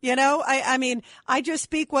 Teddy. I mean, I just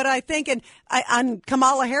speak what I think. And on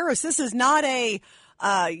Kamala Harris, this is not a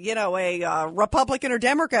Republican or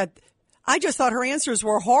Democrat. I just thought her answers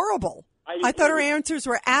were horrible. I thought her answers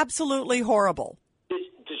were absolutely horrible.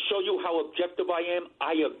 To show you how objective I am,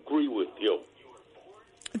 I agree with you.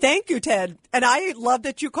 Thank you, Ted. And I love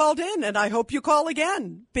that you called in, and I hope you call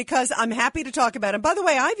again because I'm happy to talk about it. And by the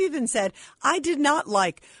way, I've even said I did not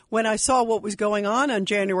like when I saw what was going on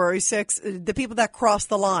January 6th, the people that crossed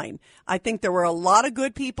the line. I think there were a lot of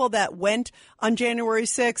good people that went on January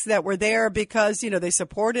 6th that were there because, they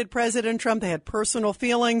supported President Trump. They had personal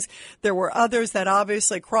feelings. There were others that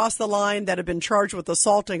obviously crossed the line that have been charged with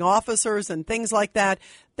assaulting officers and things like that.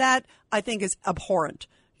 That I think is abhorrent.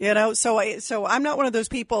 So I'm not one of those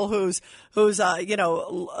people who's whatever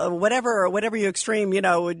you extreme,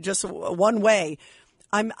 just one way.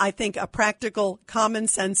 I think a practical, common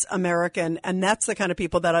sense American, and that's the kind of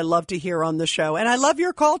people that I love to hear on the show. And I love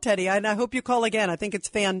your call, Teddy, and I hope you call again. I think it's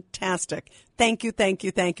fantastic. Thank you.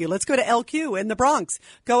 Let's go to LQ in the Bronx.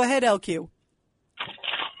 Go ahead, LQ.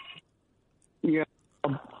 Yeah,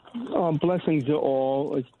 blessings to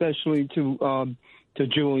all, especially to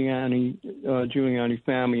Giuliani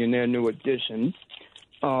family and their new additions.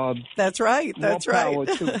 That's right. Yep.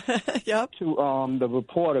 To the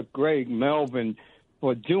reporter Greg Melvin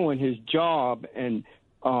for doing his job and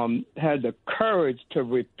had the courage to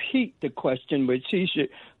repeat the question, which he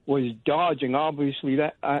was dodging. Obviously,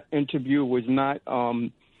 that interview was not,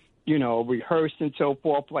 rehearsed and so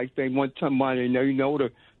forth. Like they want somebody to know the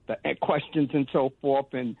questions and so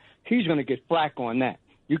forth, and he's going to get flack on that.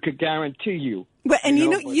 You could guarantee you. Well, and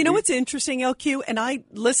you know what's interesting, LQ, and I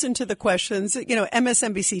listen to the questions.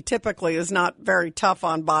 MSNBC typically is not very tough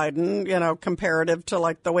on Biden, comparative to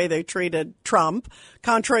like the way they treated Trump,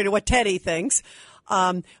 contrary to what Teddy thinks.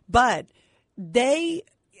 But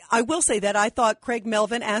I will say that I thought Craig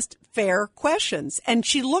Melvin asked fair questions, and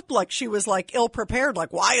she looked like she was like ill prepared.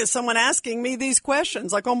 Like, why is someone asking me these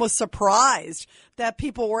questions? Like almost surprised that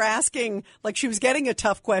people were asking, like she was getting a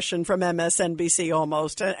tough question from MSNBC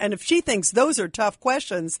almost. And if she thinks those are tough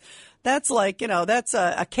questions, that's like, that's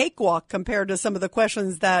a cakewalk compared to some of the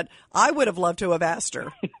questions that I would have loved to have asked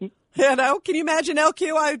her. Can you imagine,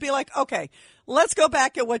 LQ? I would be like, okay, let's go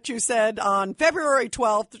back at what you said on February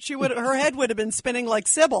 12th. Her head would have been spinning like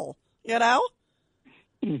Sybil,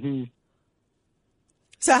 Mm-hmm.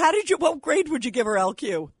 So what grade would you give her,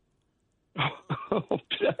 LQ?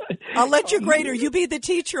 I'll let you grade her. You be the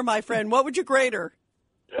teacher, my friend. What would you grade her?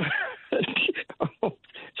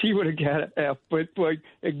 She would have got an F for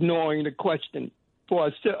ignoring the question.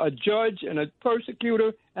 For a judge and a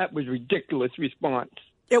prosecutor, that was a ridiculous response.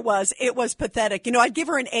 It was pathetic. I'd give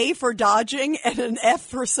her an A for dodging and an F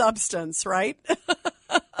for substance, right?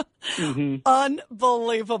 Mm-hmm.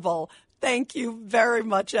 Unbelievable. Thank you very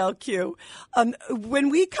much, LQ. When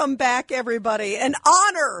we come back, everybody, in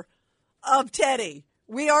honor of Teddy,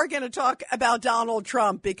 we are going to talk about Donald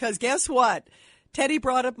Trump because guess what? Teddy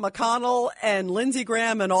brought up McConnell and Lindsey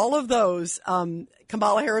Graham and all of those.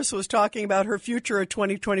 Kamala Harris was talking about her future at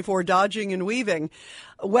 2024, dodging and weaving.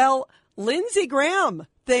 Well, Lindsey Graham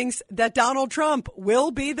thinks that Donald Trump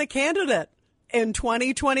will be the candidate in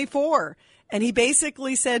 2024. And he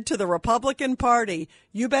basically said to the Republican Party,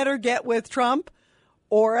 you better get with Trump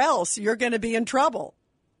or else you're going to be in trouble.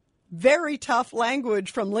 Very tough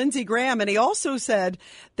language from Lindsey Graham. And he also said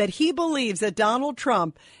that he believes that Donald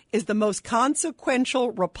Trump is the most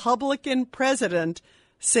consequential Republican president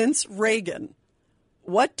since Reagan.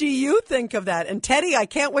 What do you think of that? And Teddy, I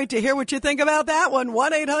can't wait to hear what you think about that one.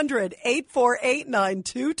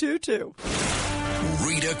 1-800-848-9222.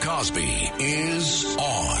 Rita Cosby is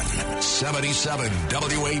on 77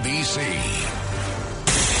 WABC.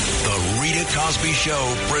 The Rita Cosby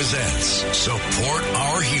Show presents Support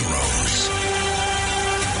Our Heroes.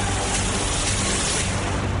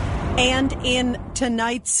 And in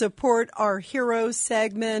tonight's Support Our Heroes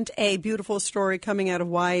segment, a beautiful story coming out of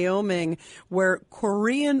Wyoming where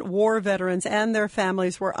Korean War veterans and their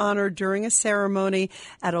families were honored during a ceremony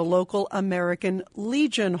at a local American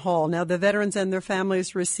Legion Hall. Now, the veterans and their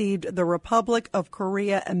families received the Republic of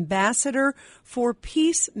Korea Ambassador for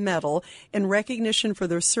Peace Medal in recognition for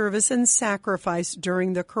their service and sacrifice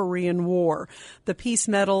during the Korean War. The Peace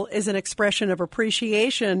Medal is an expression of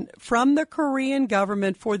appreciation from the Korean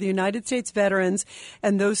government for the United States veterans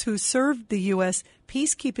and those who served the U.S.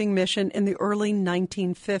 peacekeeping mission in the early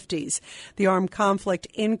 1950s. The armed conflict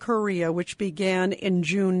in Korea, which began in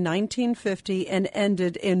June 1950 and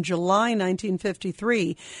ended in July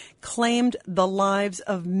 1953, claimed the lives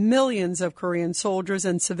of millions of Korean soldiers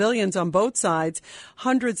and civilians on both sides,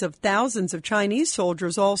 hundreds of thousands of Chinese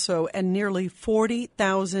soldiers also, and nearly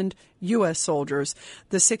 40,000 U.S. soldiers.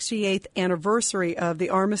 The 68th anniversary of the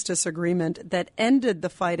armistice agreement that ended the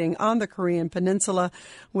fighting on the Korean Peninsula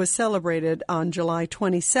was celebrated on July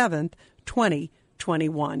 27th,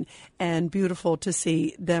 2021. And beautiful to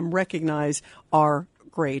see them recognize our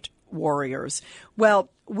great warriors. Well,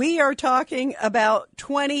 we are talking about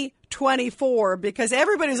 2024 because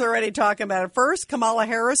everybody's already talking about it. First, Kamala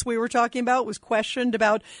Harris, we were talking about, was questioned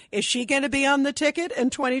about, is she going to be on the ticket in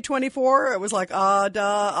 2024? It was like,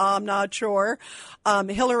 I'm not sure.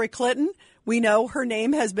 Hillary Clinton, we know her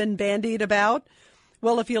name has been bandied about.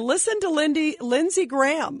 Well, if you listen to Lindsey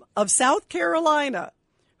Graham of South Carolina,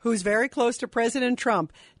 who's very close to President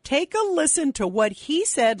Trump, take a listen to what he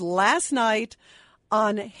said last night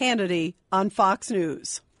on Hannity on Fox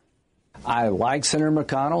News. I like Senator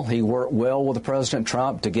McConnell. He worked well with President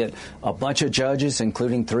Trump to get a bunch of judges,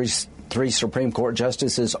 including three Supreme Court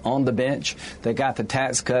justices on the bench. They got the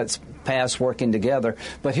tax cuts passed working together.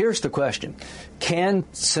 But here's the question. Can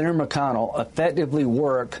Senator McConnell effectively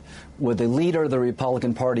work with the leader of the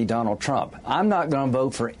Republican Party, Donald Trump? I'm not going to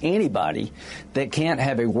vote for anybody that can't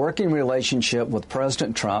have a working relationship with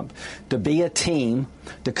President Trump, to be a team,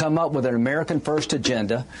 to come up with an American First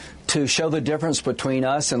agenda, to show the difference between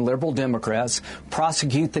us and liberal Democrats,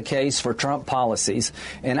 prosecute the case for Trump policies.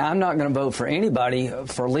 And I'm not going to vote for anybody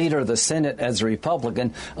for leader of the Senate as a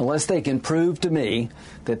Republican unless they can prove to me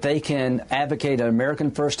that they can advocate an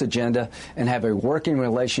American First agenda and have a working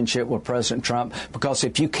relationship with President Trump, because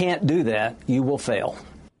if you can't do that, you will fail.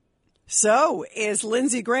 So is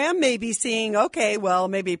Lindsey Graham maybe seeing, okay, well,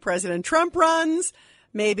 maybe President Trump runs,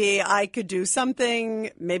 maybe I could do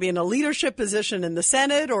something, maybe in a leadership position in the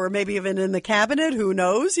Senate or maybe even in the cabinet. Who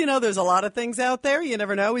knows? You know, there's a lot of things out there. You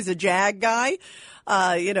never know. He's a JAG guy,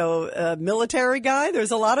 a military guy.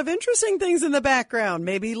 There's a lot of interesting things in the background.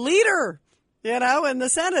 Maybe leader, in the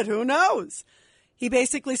Senate. Who knows? He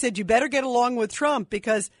basically said, you better get along with Trump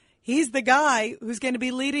because he's the guy who's going to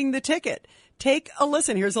be leading the ticket. Take a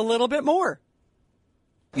listen. Here's a little bit more.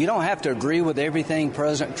 You don't have to agree with everything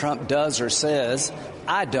President Trump does or says.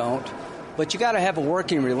 I don't. But you got to have a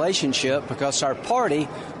working relationship, because our party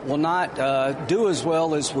will not do as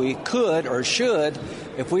well as we could or should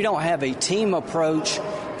if we don't have a team approach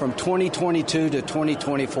from 2022 to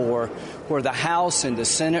 2024, where the House and the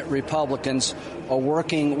Senate Republicans are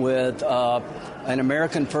working with an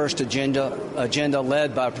American First agenda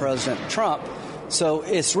led by President Trump. So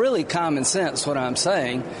it's really common sense what I'm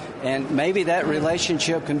saying, and maybe that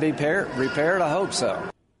relationship can be repaired. I hope so.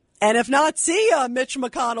 And if not, see ya, Mitch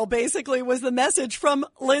McConnell, basically was the message from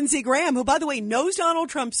Lindsey Graham, who, by the way, knows Donald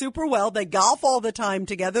Trump super well. They golf all the time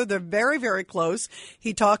together. They're very, very close.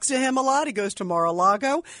 He talks to him a lot. He goes to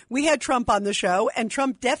Mar-a-Lago. We had Trump on the show, and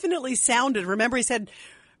Trump definitely sounded, remember, he said,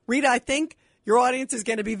 Rita, I think your audience is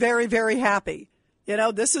going to be very, very happy.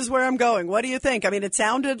 This is where I'm going. What do you think? I mean, it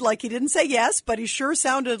sounded like he didn't say yes, but he sure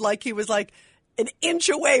sounded like he was like an inch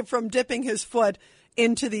away from dipping his foot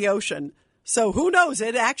into the ocean. So who knows?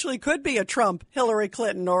 It actually could be a Trump Hillary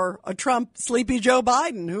Clinton or a Trump Sleepy Joe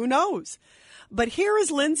Biden. Who knows? But here is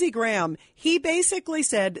Lindsey Graham. He basically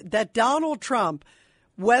said that Donald Trump,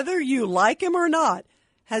 whether you like him or not,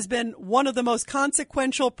 has been one of the most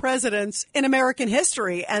consequential presidents in American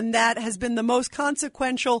history, and that has been the most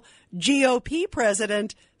consequential GOP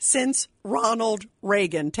president since Ronald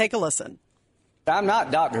Reagan. Take a listen. I'm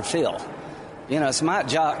not Dr. Phil. It's my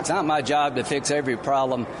job. It's not my job to fix every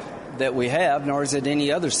problem that we have, nor is it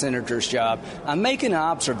any other senator's job. I'm making an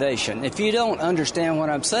observation. If you don't understand what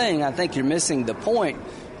I'm saying, I think you're missing the point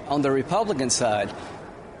on the Republican side.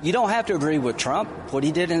 You don't have to agree with Trump. What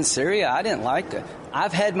he did in Syria, I didn't like it.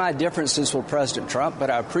 I've had my differences with President Trump, but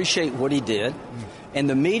I appreciate what he did. And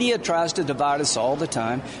the media tries to divide us all the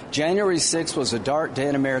time. January 6th was a dark day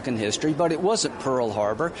in American history, but it wasn't Pearl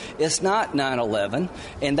Harbor. It's not 9/11.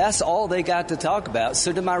 And that's all they got to talk about.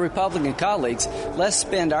 So to my Republican colleagues, let's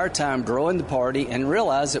spend our time growing the party and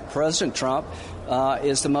realize that President Trump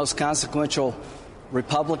is the most consequential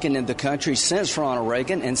Republican in the country since Ronald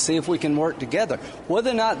Reagan, and see if we can work together.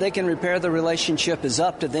 Whether or not they can repair the relationship is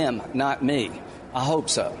up to them, not me. I hope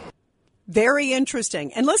so. Very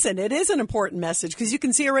interesting. And listen, it is an important message because you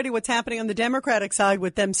can see already what's happening on the Democratic side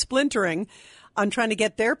with them splintering on trying to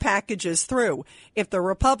get their packages through. If the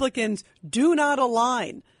Republicans do not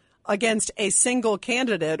align against a single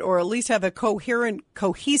candidate, or at least have a coherent,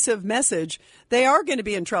 cohesive message, they are going to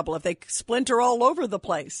be in trouble if they splinter all over the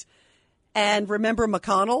place. And remember,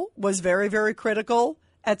 McConnell was very, very critical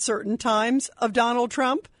at certain times of Donald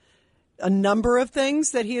Trump. A number of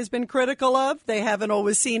things that he has been critical of. They haven't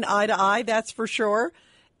always seen eye to eye, that's for sure.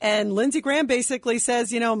 And Lindsey Graham basically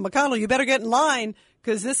says, McConnell, you better get in line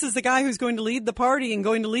because this is the guy who's going to lead the party and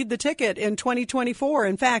going to lead the ticket in 2024.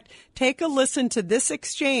 In fact, take a listen to this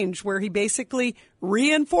exchange where he basically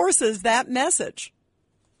reinforces that message.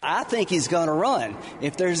 I think he's going to run.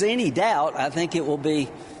 If there's any doubt, I think it will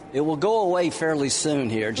go away fairly soon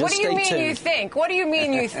here. Just stay tuned. What do you mean you think? What do you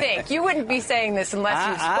mean you think? You wouldn't be saying this unless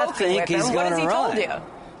you've spoken with him. What has he told you?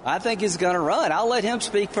 I think he's going to run. I'll let him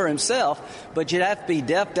speak for himself, but you'd have to be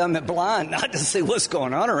deaf, dumb, and blind not to see what's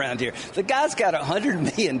going on around here. The guy's got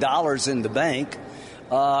 $100 million in the bank.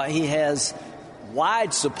 He has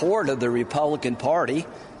wide support of the Republican Party.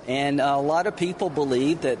 And a lot of people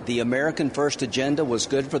believe that the American First agenda was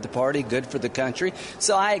good for the party, good for the country.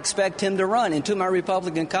 So I expect him to run. And to my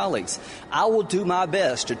Republican colleagues, I will do my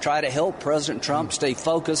best to try to help President Trump stay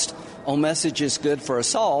focused on messages good for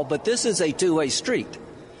us all. But this is a two-way street.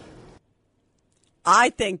 I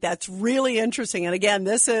think that's really interesting. And again,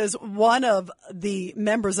 this is one of the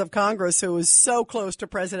members of Congress who is so close to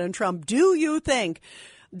President Trump. Do you think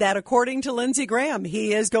that according to Lindsey Graham,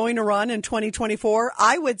 he is going to run in 2024?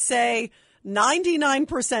 I would say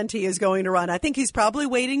 99% he is going to run. I think he's probably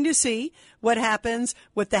waiting to see what happens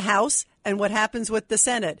with the House and what happens with the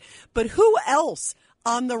Senate. But who else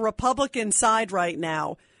on the Republican side right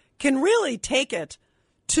now can really take it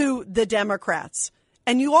to the Democrats?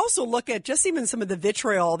 And you also look at just even some of the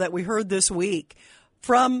vitriol that we heard this week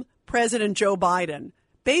from President Joe Biden,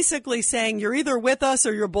 basically saying you're either with us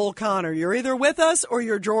or you're Bull Connor. You're either with us or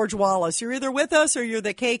you're George Wallace. You're either with us or you're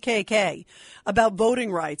the KKK about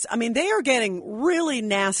voting rights. I mean, they are getting really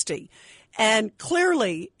nasty. And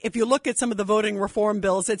clearly, if you look at some of the voting reform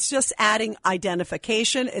bills, it's just adding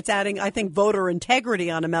identification. It's adding, I think, voter integrity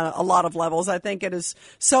on a lot of levels. I think it is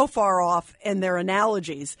so far off in their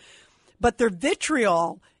analogies. But their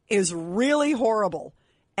vitriol is really horrible.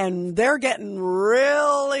 And they're getting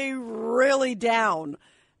really, really down.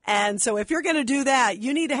 And so if you're going to do that,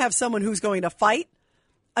 you need to have someone who's going to fight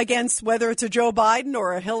against whether it's a Joe Biden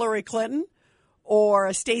or a Hillary Clinton or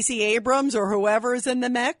a Stacey Abrams or whoever is in the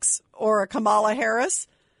mix or a Kamala Harris.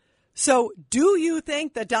 So do you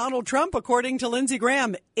think that Donald Trump, according to Lindsey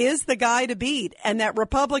Graham, is the guy to beat and that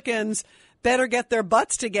Republicans better get their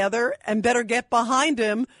butts together and better get behind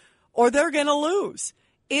him or they're going to lose?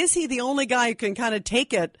 Is he the only guy who can kind of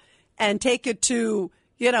take it to,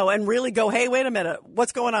 and really go, hey, wait a minute,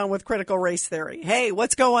 what's going on with critical race theory? Hey,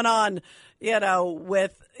 what's going on,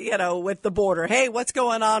 with the border? Hey, what's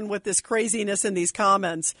going on with this craziness in these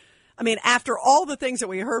comments? I mean, after all the things that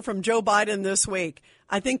we heard from Joe Biden this week,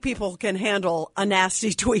 I think people can handle a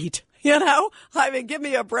nasty tweet, I mean, give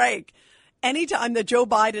me a break. Anytime that Joe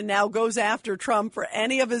Biden now goes after Trump for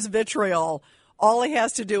any of his vitriol, all he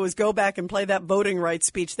has to do is go back and play that voting rights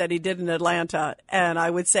speech that he did in Atlanta. And I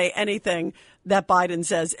would say anything that Biden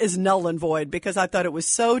says is null and void because I thought it was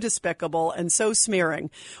so despicable and so smearing.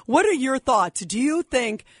 What are your thoughts? Do you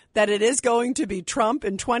think that it is going to be Trump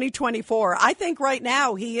in 2024? I think right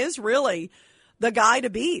now he is really the guy to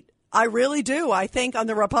beat. I really do. I think on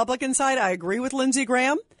the Republican side, I agree with Lindsey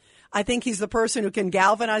Graham. I think he's the person who can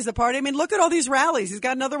galvanize the party. I mean, look at all these rallies. He's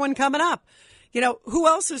got another one coming up. Who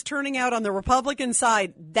else is turning out on the Republican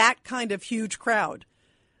side that kind of huge crowd?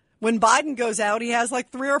 When Biden goes out, he has like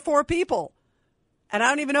 3 or 4 people. And I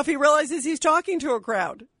don't even know if he realizes he's talking to a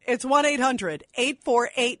crowd. It's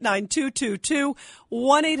 1-800-848-9222,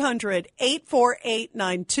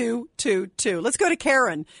 1-800-848-9222. Let's go to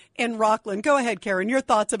Karen in Rockland. Go ahead, Karen. Your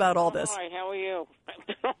thoughts about all this. Hi, how are you?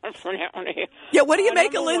 Yeah, what do you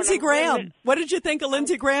make of Lindsey Graham? What did you think of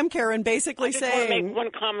Lindsey Graham, Karen, basically saying? I just want to make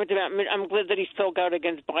one comment about I'm glad that he spoke out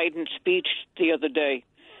against Biden's speech the other day.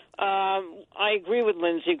 I agree with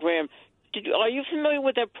Lindsey Graham. Are you familiar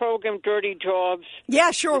with that program, Dirty Jobs?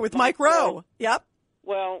 Yeah, sure, with Mike Rowe. Yep.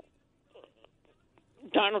 Well,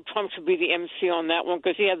 Donald Trump should be the MC on that one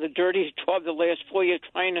because he had the dirtiest job the last 4 years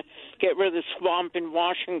trying to get rid of the swamp in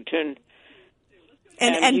Washington.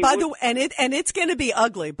 And by the way, and it's going to be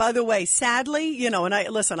ugly. By the way, sadly, and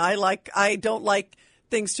I don't like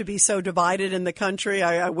things to be so divided in the country.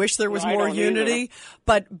 I wish there was more unity,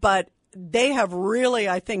 but they have really,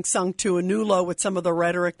 I think, sunk to a new low with some of the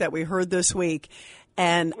rhetoric that we heard this week.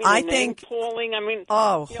 And I think, calling.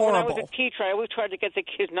 horrible. When I was a teacher, I always tried to get the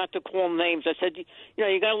kids not to call names. I said,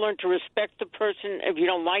 you got to learn to respect the person. If you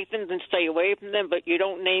don't like them, then stay away from them, but you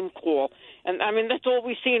don't name call. And I mean, that's all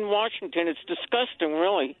we see in Washington. It's disgusting,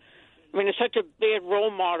 really. I mean, it's such a bad role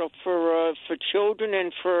model for children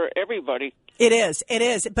and for everybody. It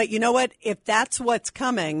is. But you know what? If that's what's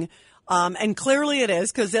coming. And clearly it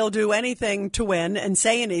is because they'll do anything to win and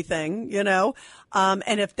say anything,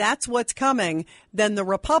 and if that's what's coming, then the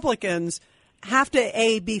Republicans have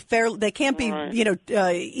to, be fair. They can't be,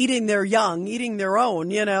 eating their young, eating their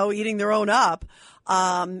own, eating their own up.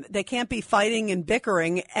 They can't be fighting and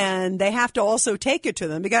bickering, and they have to also take it to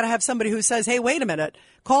them. You got to have somebody who says, hey, wait a minute,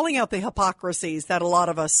 calling out the hypocrisies that a lot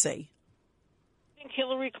of us see. I think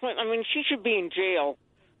Hillary Clinton, she should be in jail.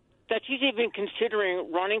 That she's even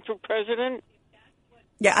considering running for president?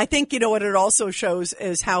 Yeah, I think, what it also shows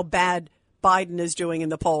is how bad Biden is doing in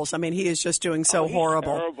the polls. I mean, he is just doing so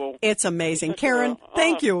horrible. Terrible. It's amazing. Karen,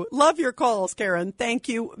 thank you. Love your calls, Karen. Thank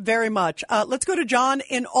you very much. Let's go to John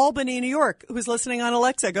in Albany, New York, who's listening on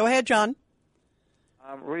Alexa. Go ahead, John.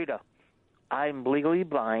 Rita, I'm legally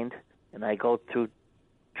blind, and I go through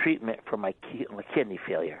treatment for my kidney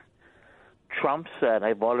failure. Trump said,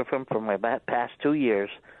 I voted for him for my past 2 years,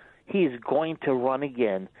 he is going to run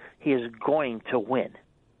again. He is going to win.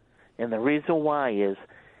 And the reason why is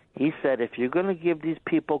he said if you're going to give these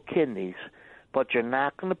people kidneys, but you're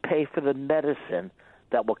not going to pay for the medicine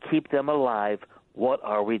that will keep them alive, what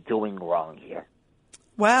are we doing wrong here?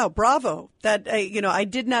 Wow, bravo. That,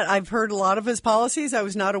 I've heard a lot of his policies. I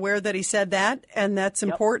was not aware that he said that, and that's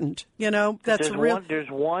important. That's real. There's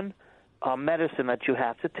one medicine that you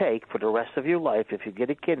have to take for the rest of your life. If you get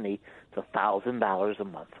a kidney, it's $1,000 a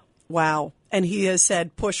month. Wow. And he has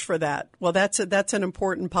said push for that. Well, that's an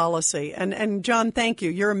important policy. And John, thank you.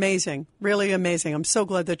 You're amazing. Really amazing. I'm so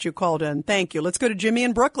glad that you called in. Thank you. Let's go to Jimmy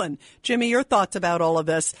in Brooklyn. Jimmy, your thoughts about all of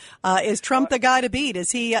this. Is Trump the guy to beat?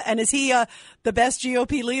 Is he the best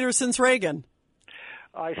GOP leader since Reagan?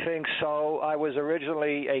 I think so. I was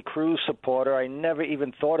originally a Cruz supporter. I never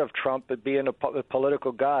even thought of Trump as being a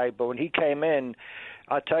political guy. But when he came in,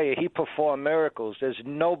 I'll tell you, he performed miracles. There's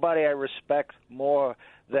nobody I respect more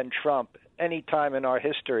than Trump any time in our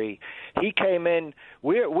history. He came in,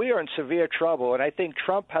 we are in severe trouble, and I think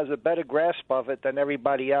Trump has a better grasp of it than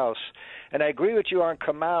everybody else. And I agree with you on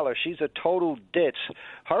Kamala. She's a total ditz.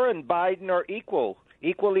 Her and Biden are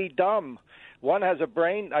equally dumb. One has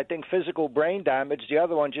physical brain damage. The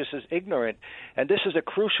other one just is ignorant. And this is a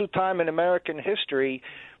crucial time in American history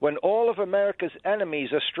when all of America's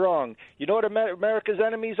enemies are strong. You know what America's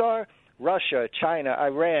enemies are? Russia, China,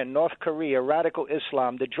 Iran, North Korea, radical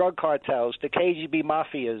Islam, the drug cartels, the KGB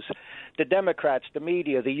mafias, the Democrats, the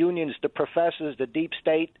media, the unions, the professors, the deep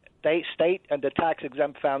state, and the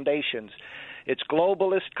tax-exempt foundations. It's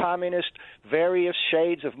globalist, communist, various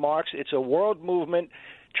shades of Marx. It's a world movement.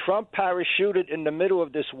 Trump parachuted in the middle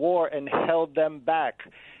of this war and held them back.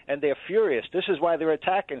 And they're furious. This is why they're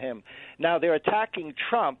attacking him. Now, they're attacking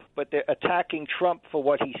Trump, but they're attacking Trump for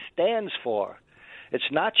what he stands for. It's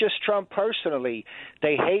not just Trump personally.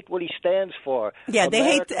 They hate what he stands for. Yeah,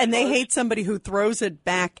 they hate somebody who throws it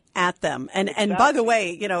back at them. And by the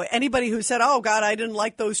way, anybody who said, "Oh God, I didn't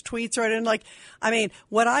like those tweets," or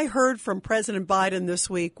what I heard from President Biden this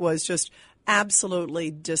week was just absolutely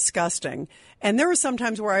disgusting. And there were some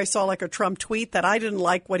times where I saw like a Trump tweet that I didn't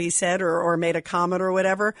like what he said or made a comment or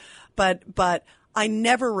whatever, but I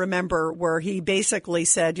never remember where he basically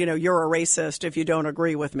said, you're a racist if you don't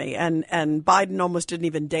agree with me. And Biden almost didn't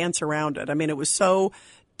even dance around it. I mean, it was so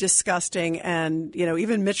disgusting. And,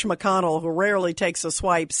 even Mitch McConnell, who rarely takes a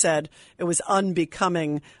swipe, said it was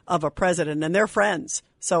unbecoming of a president. And they're friends.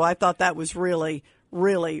 So I thought that was really,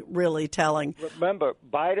 really, really telling. Remember,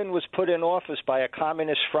 Biden was put in office by a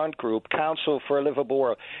communist front group, Council for a Livable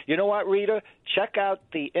World. You know what, Rita? Check out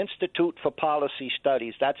the Institute for Policy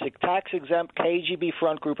Studies. That's a tax-exempt KGB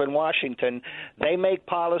front group in Washington. They make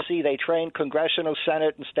policy. They train congressional,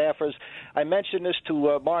 Senate, and staffers. I mentioned this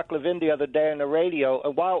to Mark Levin the other day on the radio.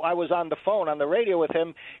 And while I was on the radio with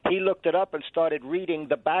him, he looked it up and started reading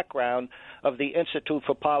the background of the Institute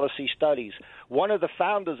for Policy Studies. One of the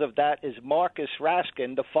founders of that is Marcus Rasmussen.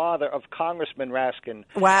 Raskin, the father of Congressman Raskin.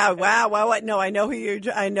 Wow. No, I know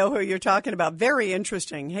who you're talking about. Very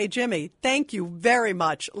interesting. Hey, Jimmy, thank you very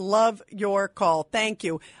much. Love your call. Thank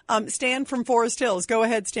you. Stan from Forest Hills. Go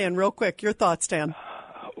ahead, Stan, real quick. Your thoughts, Stan.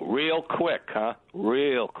 Real quick, huh?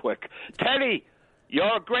 Real quick. Teddy,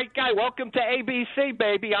 you're a great guy. Welcome to ABC,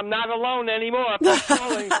 baby. I'm not alone anymore.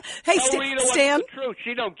 Hey, Stan. The truth.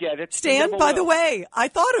 She don't get it. Stan, by the way, I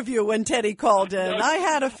thought of you when Teddy called in. I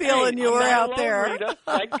had a feeling you were out there. Rita.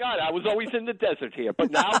 Thank God. I was always in the desert here, but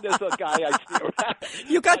now there's a guy I see around.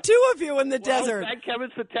 You got two of you in the desert. Thank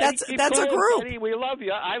heavens for Teddy. That's a group. Teddy, we love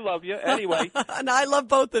you. I love you. Anyway. And I love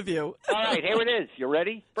both of you. All right, here it is. You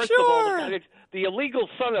ready? First Sure. of all, the illegal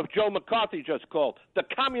son of Joe McCarthy just called. The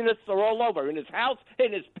communists are all over, in his house,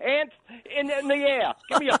 in his pants, in the air.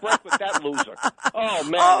 Give me a break with that loser. Oh,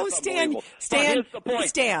 man. Oh,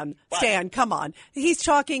 Stan, come on. He's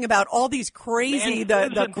talking about all these crazy,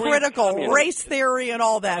 the critical race theory and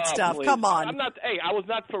all that stuff. Please. Come on. I was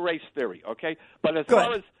not for race theory, okay? But as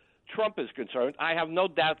far as Trump is concerned, I have no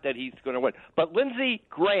doubt that he's going to win. But Lindsey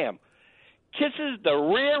Graham kisses the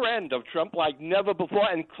rear end of Trump like never before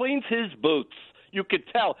and cleans his boots. You could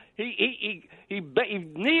tell. He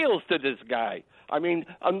kneels to this guy. I mean,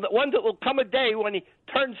 one that will come a day when he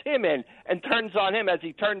turns him in and turns on him as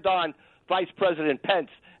he turned on Vice President Pence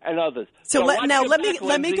and others. So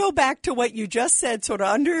let me go back to what you just said, sort of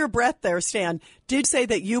under your breath there, Stan. Did say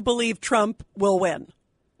that you believe Trump will win?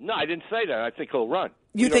 No, I didn't say that. I think he'll run.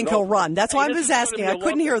 You think he'll run? That's why I was asking. I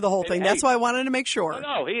couldn't hear the whole thing. That's why I wanted to make sure.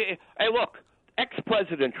 No. Hey, look.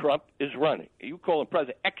 Ex-President Trump is running. You call him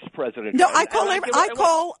president. Ex-President. No, Trump.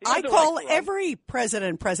 I call every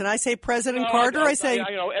president. I say President Carter. I say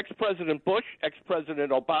ex-President Bush,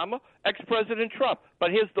 ex-President Obama, ex-President Trump. But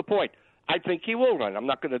here's the point. I think he will run. I'm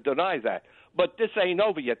not going to deny that. But this ain't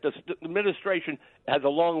over yet. The administration has a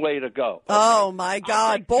long way to go. Okay? Oh my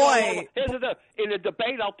God, boy! In a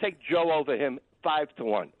debate, I'll take Joe over him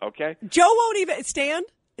 5-1. Okay. Joe won't even stand.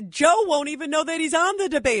 Joe won't even know that he's on the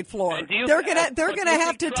debate floor. They're gonna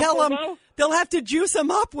have to tell him. They'll have to juice him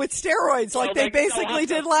up with steroids like they basically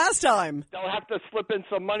did last time. They'll have to slip in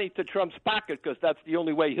some money to Trump's pocket because that's the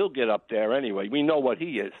only way he'll get up there anyway. We know what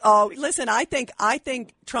he is. Oh, listen, I think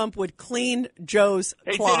Trump would clean Joe's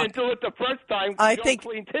clock. He didn't do it the first time. Joe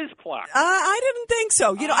cleaned his clock. I didn't think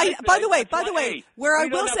so. You know, by the way, where I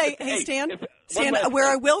will say, Stan, where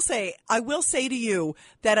I will say to you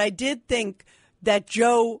that I did think that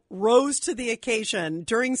Joe rose to the occasion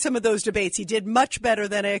during some of those debates. He did much better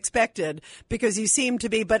than I expected because he seemed to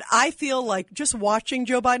be. But I feel like just watching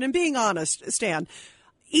Joe Biden, being honest, Stan,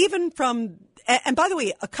 even from, and by the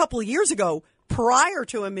way, a couple of years ago, prior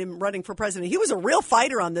to him running for president, he was a real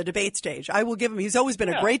fighter on the debate stage. I will give him, he's always been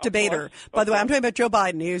a great debater. By the way, I'm talking about Joe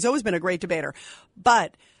Biden. He's always been a great debater.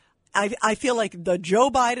 But I feel like the Joe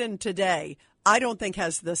Biden today, I don't think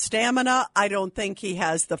has the stamina. I don't think he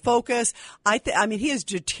has the focus. I mean, he has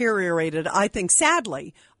deteriorated, I think,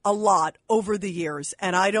 sadly, a lot over the years.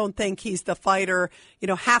 And I don't think he's the fighter,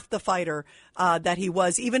 half the fighter that he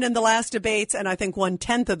was even in the last debates. And I think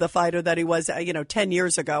 1/10 of the fighter that he was, 10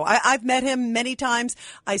 years ago. I've met him many times.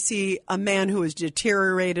 I see a man who is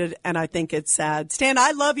deteriorated, and I think it's sad. Stan,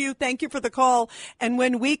 I love you. Thank you for the call. And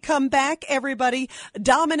when we come back, everybody,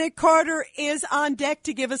 Dominic Carter is on deck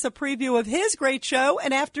to give us a preview of his great show.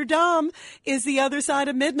 And after Dom is The Other Side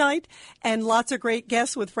of Midnight, and lots of great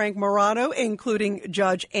guests with Frank Morano, including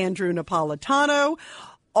Judge Andrew Napolitano.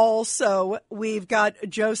 Also, we've got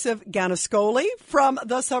Joseph Ganascoli from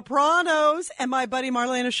The Sopranos and my buddy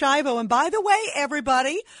Marlena Shivo. And by the way,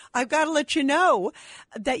 everybody, I've got to let you know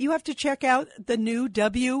that you have to check out the new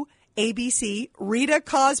WABC Rita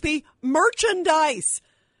Cosby merchandise.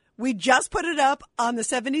 We just put it up on the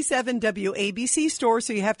 77 WABC store,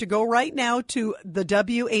 so you have to go right now to the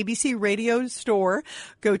WABC radio store.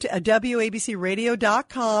 Go to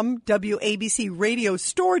WABCradio.com,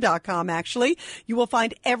 WABCradiostore.com, actually. You will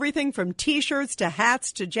find everything from T-shirts to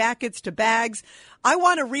hats to jackets to bags. I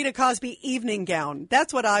want a Rita Cosby evening gown.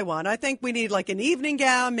 That's what I want. I think we need like an evening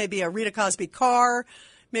gown, maybe a Rita Cosby car.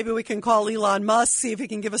 Maybe we can call Elon Musk, see if he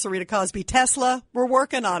can give us a Rita Cosby Tesla. We're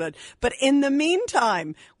working on it. But in the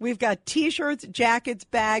meantime, we've got T-shirts, jackets,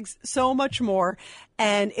 bags, so much more.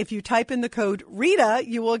 And if you type in the code Rita,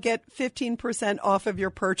 you will get 15% off of your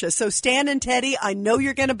purchase. So Stan and Teddy, I know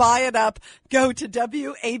you're going to buy it up. Go to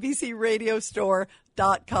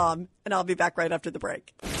WABCradiostore.com. And I'll be back right after the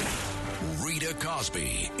break. Rita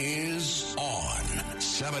Cosby is on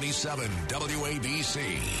 77 WABC.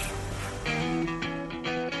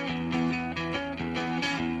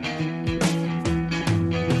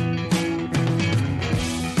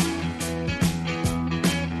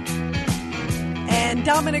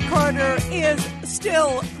 Dominic Carter is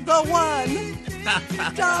still the one.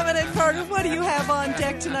 Dominic Carter, what do you have on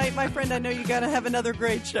deck tonight, my friend? I know you're going to have another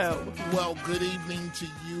great show. Well, good evening to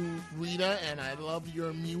you, Rita, and I love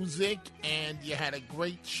your music, and you had a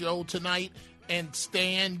great show tonight. And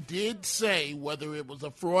Stan did say, whether it was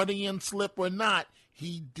a Freudian slip or not,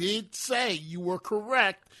 he did say you were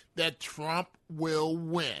correct that Trump will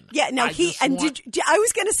win. Yeah, now I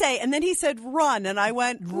was going to say, and then he said run, and I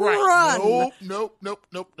went, right. Run. Nope.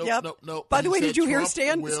 By the way, did you hear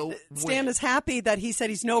Stan? Stan is happy that he said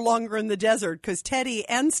he's no longer in the desert because Teddy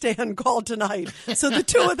and Stan called tonight. So the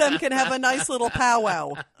two of them can have a nice little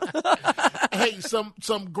powwow. Hey, some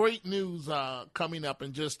great news coming up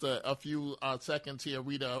in just a few seconds here,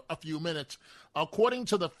 Rita, a few minutes. According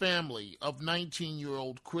to the family of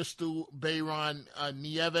 19-year-old Crystal Bayron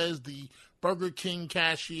Nieves, the Burger King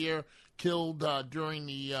cashier killed during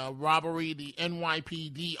the robbery, the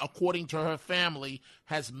NYPD, according to her family,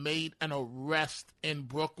 has made an arrest in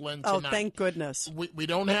Brooklyn tonight. Oh, thank goodness. We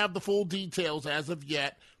don't have the full details as of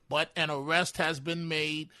yet, but an arrest has been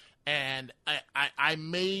made. And I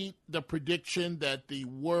made the prediction that the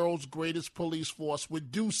world's greatest police force would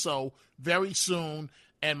do so very soon.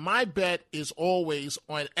 And my bet is always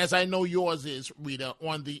on, as I know yours is, Rita,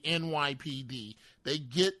 on the NYPD. They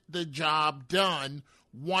get the job done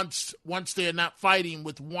once they're not fighting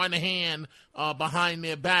with one hand behind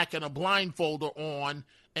their back and a blindfolder on,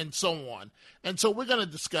 and so on. And so we're going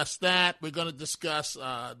to discuss that. We're going to discuss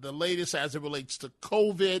the latest as it relates to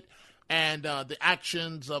COVID and the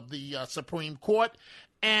actions of the Supreme Court.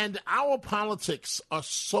 And our politics are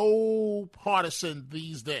so partisan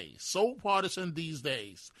these days,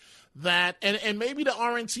 that, and maybe the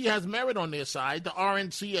RNC has merit on their side. The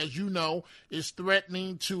RNC, as you know, is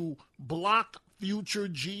threatening to block future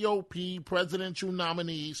GOP presidential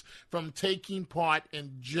nominees from taking part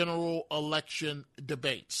in general election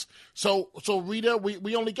debates. So Rita,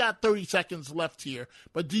 we only got 30 seconds left here,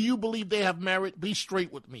 but do you believe they have merit? Be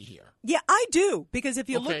straight with me here. Yeah, I do, because if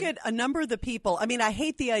you look at a number of the people, I mean, I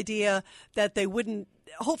hate the idea that they wouldn't.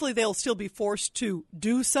 Hopefully they'll still be forced to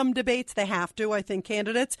do some debates. They have to, I think,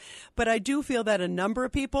 candidates. But I do feel that a number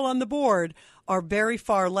of people on the board are very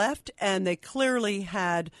far left, and they clearly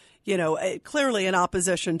had, clearly in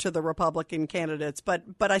opposition to the Republican candidates. But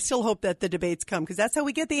I still hope that the debates come, because that's how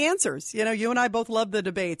we get the answers. You and I both love the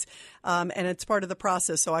debates, and it's part of the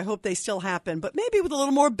process. So I hope they still happen, but maybe with a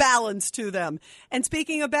little more balance to them. And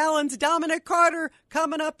speaking of balance, Dominic Carter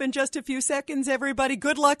coming up in just a few seconds, everybody.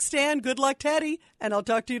 Good luck, Stan. Good luck, Teddy. And I'll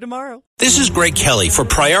talk to you tomorrow. This is Greg Kelly for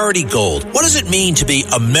Priority Gold. What does it mean to be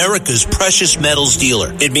America's precious metals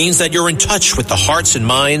dealer? It means that you're in touch with the hearts and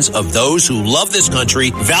minds of those who love this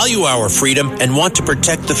country, value our freedom, and want to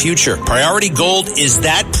protect the future. Priority Gold is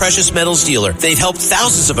that precious metals dealer. They've helped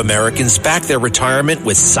thousands of Americans back their retirement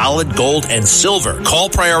with solid gold and silver. Call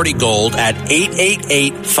Priority Gold at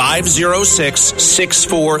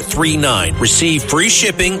 888-506-6439. Receive free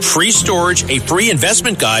shipping, free storage, a free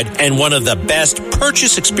investment guide, and one of the best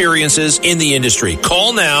purchase experiences in the industry.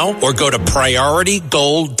 Call now or go to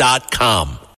PriorityGold.com.